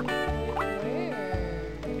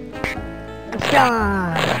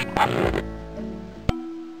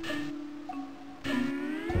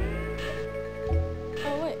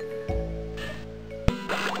 Oh, wait.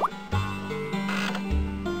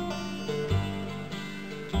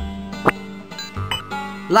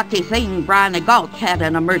 Lucky thing Briny Gulch had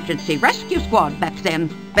an emergency rescue squad back then.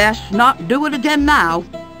 Best not do it again now.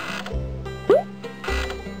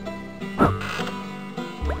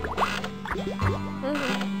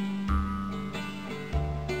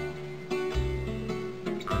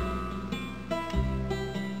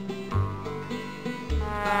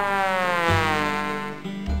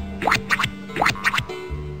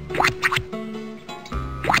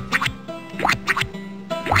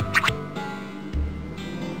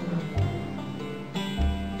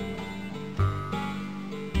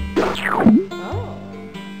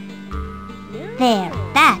 There,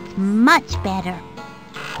 that's much better.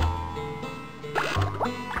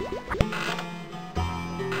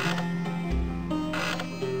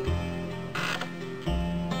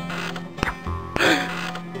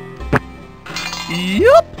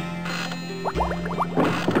 Yup.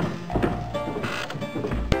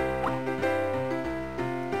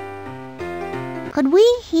 Could we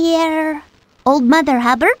hear Old Mother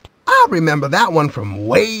Hubbard? I remember that one from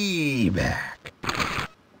way back.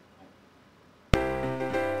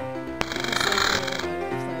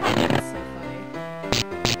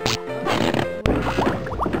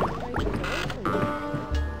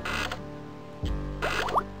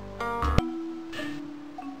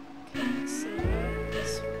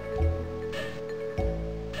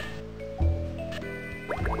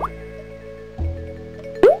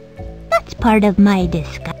 That's part of my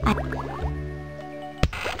disguise.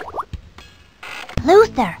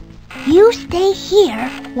 Luther, you stay here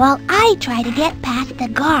while I try to get past the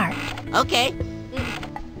guard. Okay.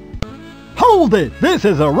 Hold it! This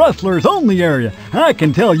is a Rustlers only area. I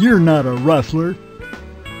can tell you're not a Rustler.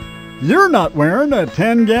 You're not wearing a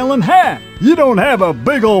 10-gallon hat. You don't have a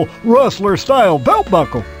big ol' Rustler-style belt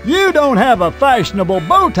buckle. You don't have a fashionable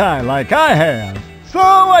bow tie like I have. So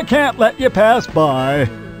I can't let you pass by.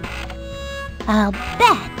 I'll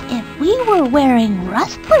bet if we were wearing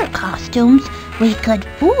Rustler costumes, we could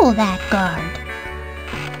fool that guard.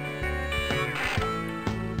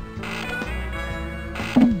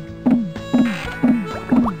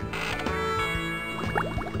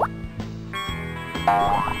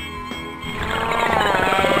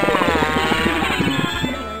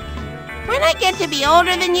 When I get to be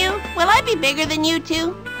older than you, will I be bigger than you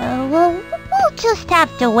too? Well, we'll just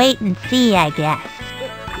have to wait and see, I guess.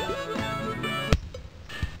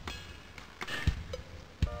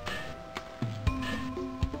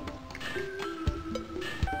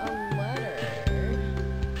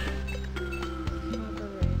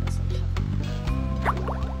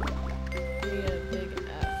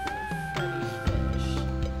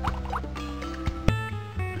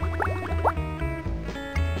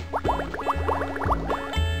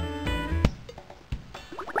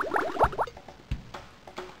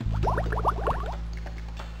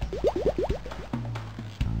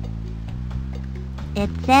 It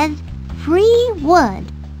says free wood.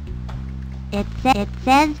 It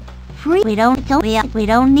says free. We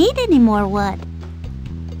don't need any more wood.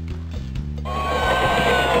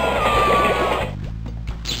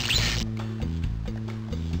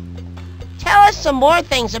 Tell us some more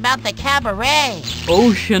things about the cabaret.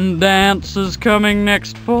 Ocean Dance is coming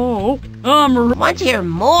next fall. Want to hear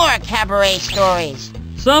more cabaret stories.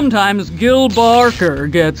 Sometimes Gil Barker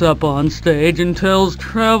gets up on stage and tells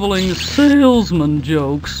traveling salesman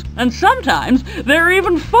jokes. And sometimes they're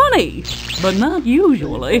even funny, but not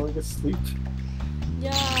usually.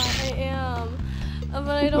 Yeah, I am. But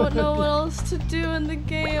I don't know what else to do in the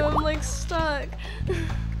game. I'm like stuck.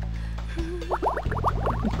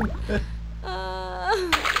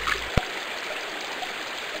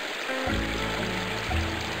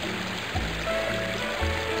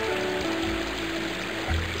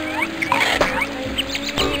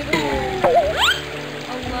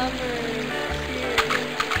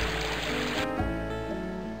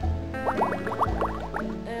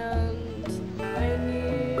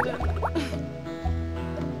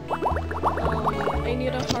 I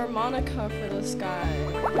need a harmonica for this guy.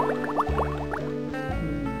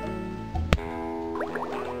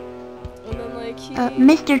 And then like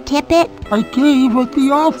Mr. Tippett? I gave at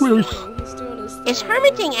the office. He's doing his thing. Is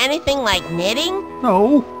hermiting anything like knitting?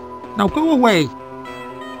 No. Now go away.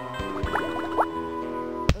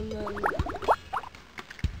 And then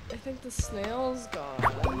I think the snail's gone.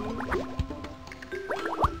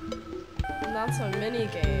 And that's a mini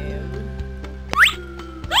game.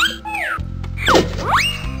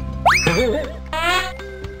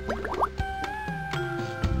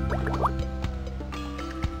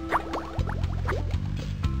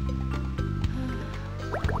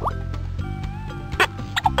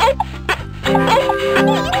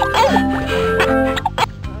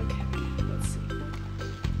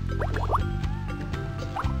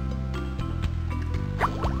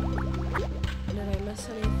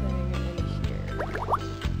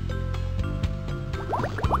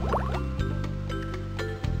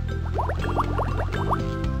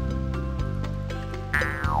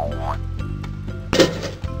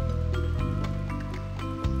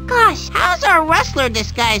 Gosh, how's our Rustler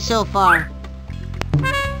disguise so far?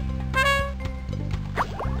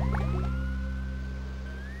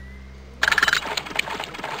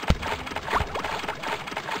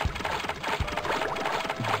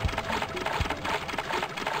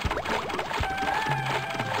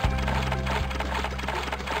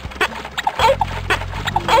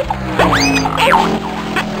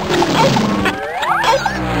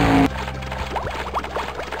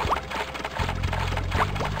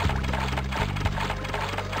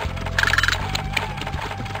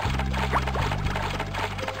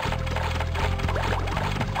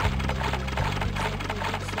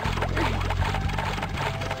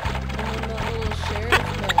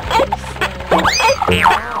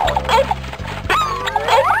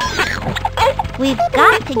 We've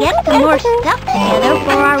got to get some more stuff together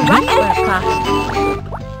for our Rustler costume.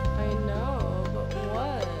 I know, but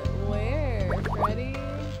what? Where, Freddi?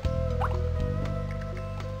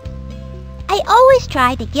 I always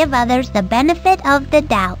try to give others the benefit of the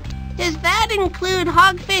doubt. Does that include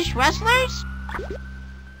Hogfish Rustlers?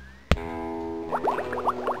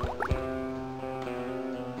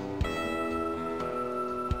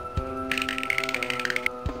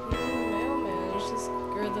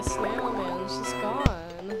 The snail man, she's gone.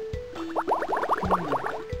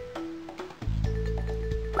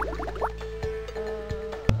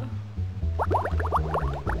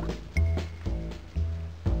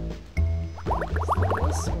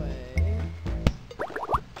 This way.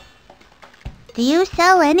 Do you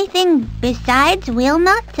sell anything besides wheel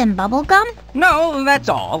nuts and bubble gum? No, that's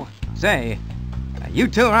all. Say, you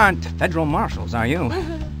two aren't federal marshals, are you?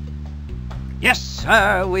 Yes,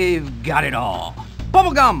 sir, we've got it all.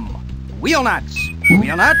 Bubblegum, wheel nuts, and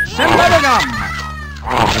bubblegum.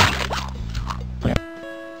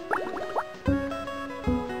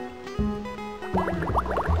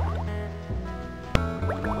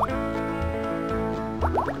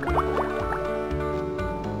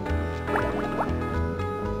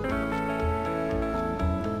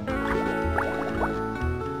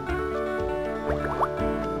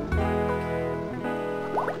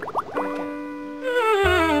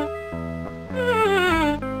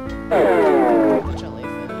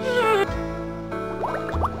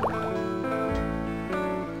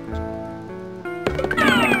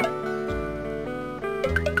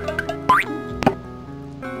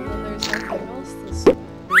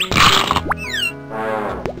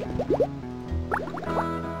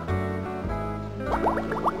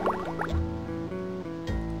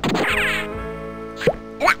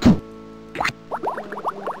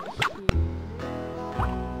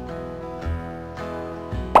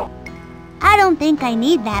 think I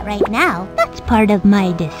need that right now. That's part of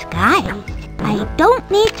my disguise. I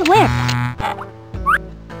don't need to wear that.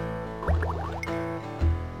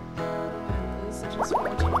 Is it just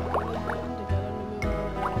watching over him to get him to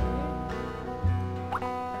move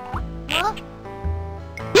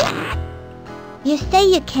already? You say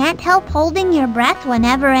you can't help holding your breath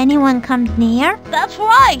whenever anyone comes near? That's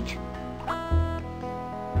right.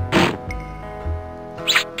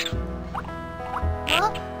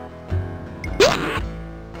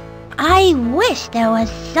 I wish there was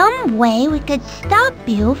some way we could stop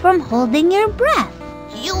you from holding your breath.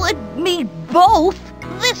 You and me both.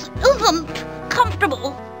 This isn't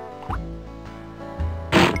comfortable.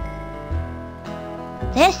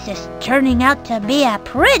 This is turning out to be a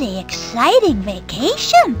pretty exciting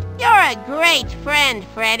vacation. You're a great friend,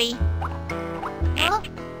 Freddi.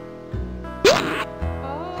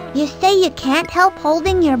 You say you can't help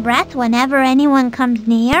holding your breath whenever anyone comes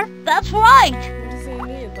near? That's right. What does he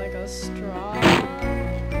need? Like a straw?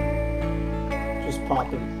 Just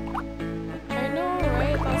pop it. I know,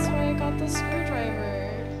 right? That's why I got the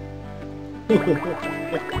screwdriver.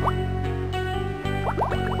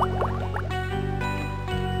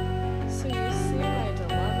 So you see my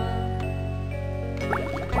dilemma?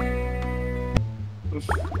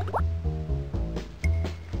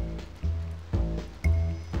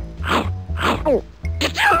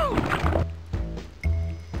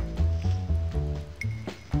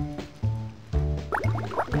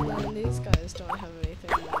 And these guys don't have anything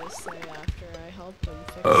to say after I helped them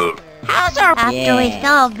fix their... How's our... After we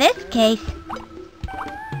solve this case...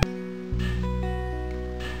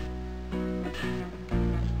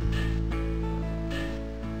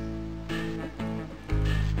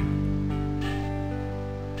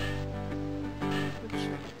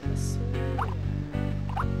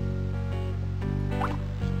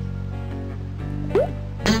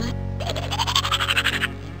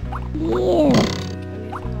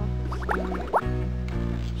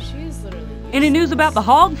 Any news about the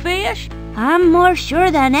hogfish? I'm more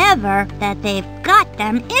sure than ever that they've got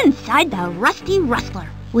them inside the rusty rustler.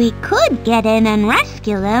 We could get in and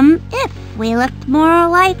rescue them if we looked more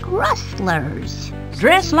like rustlers.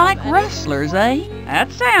 Dressed like rustlers, eh?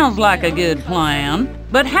 That sounds like a good plan.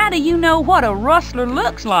 But how do you know what a rustler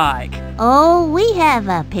looks like? Oh, we have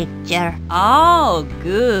a picture. Oh,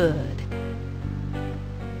 good.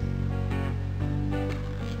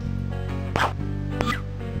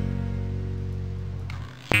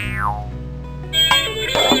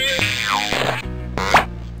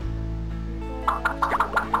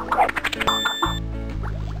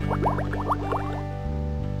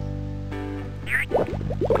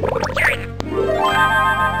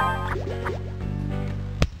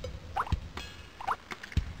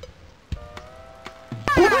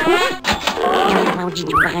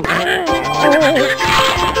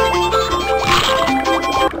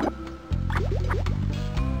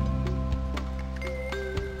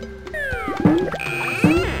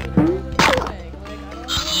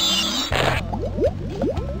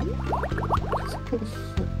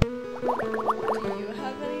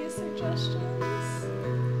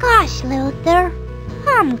 Gosh, Luther,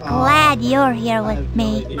 I'm glad you're here with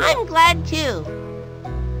me. I'm glad too.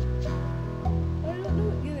 I don't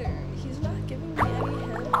know either. He's not giving me any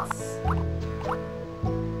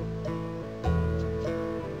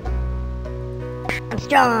hints.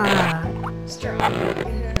 Strong.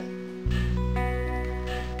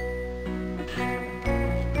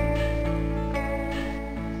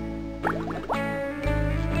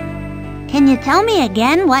 Can you tell me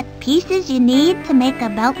again what pieces you need to make a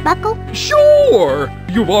belt buckle? Sure!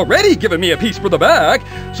 You've already given me a piece for the back,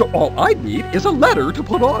 so all I need is a letter to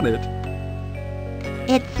put on it.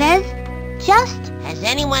 It says, just... Has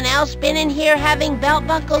anyone else been in here having belt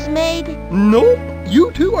buckles made? Nope.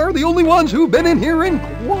 You two are the only ones who've been in here in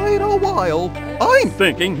quite a while. I'm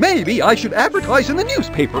thinking maybe I should advertise in the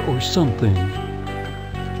newspaper or something.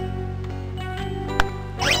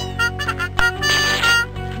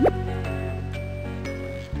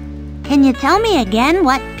 Can you tell me again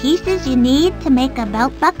what pieces you need to make a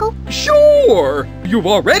belt buckle? Sure! You've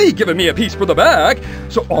already given me a piece for the back,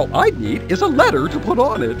 so all I need is a letter to put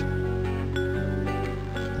on it.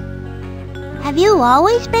 Have you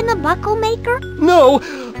always been a buckle maker? No,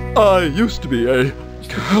 I used to be a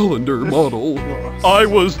calendar model. I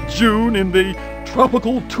was June in the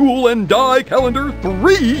Tropical Tool and Die calendar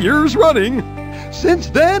 3 years running. Since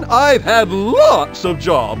then, I've had lots of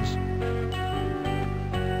jobs.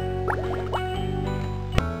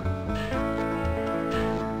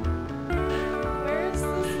 Where is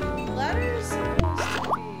this letter supposed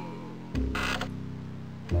to be?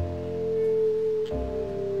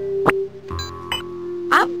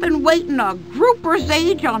 calculating a grouper's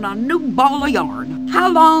age on a new ball of yarn. How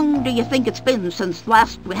long do you think it's been since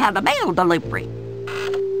last we had a mail delivery?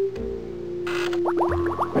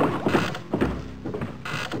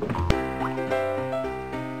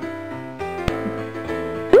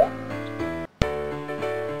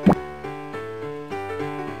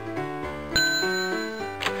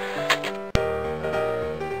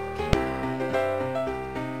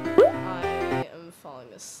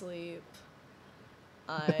 Asleep.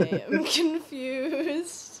 I am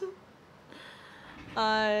confused.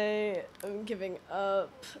 I am giving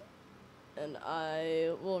up, and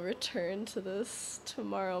I will return to this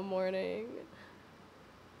tomorrow morning,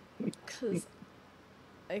 because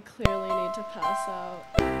I clearly need to pass out.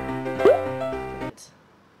 But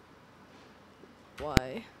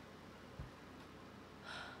why?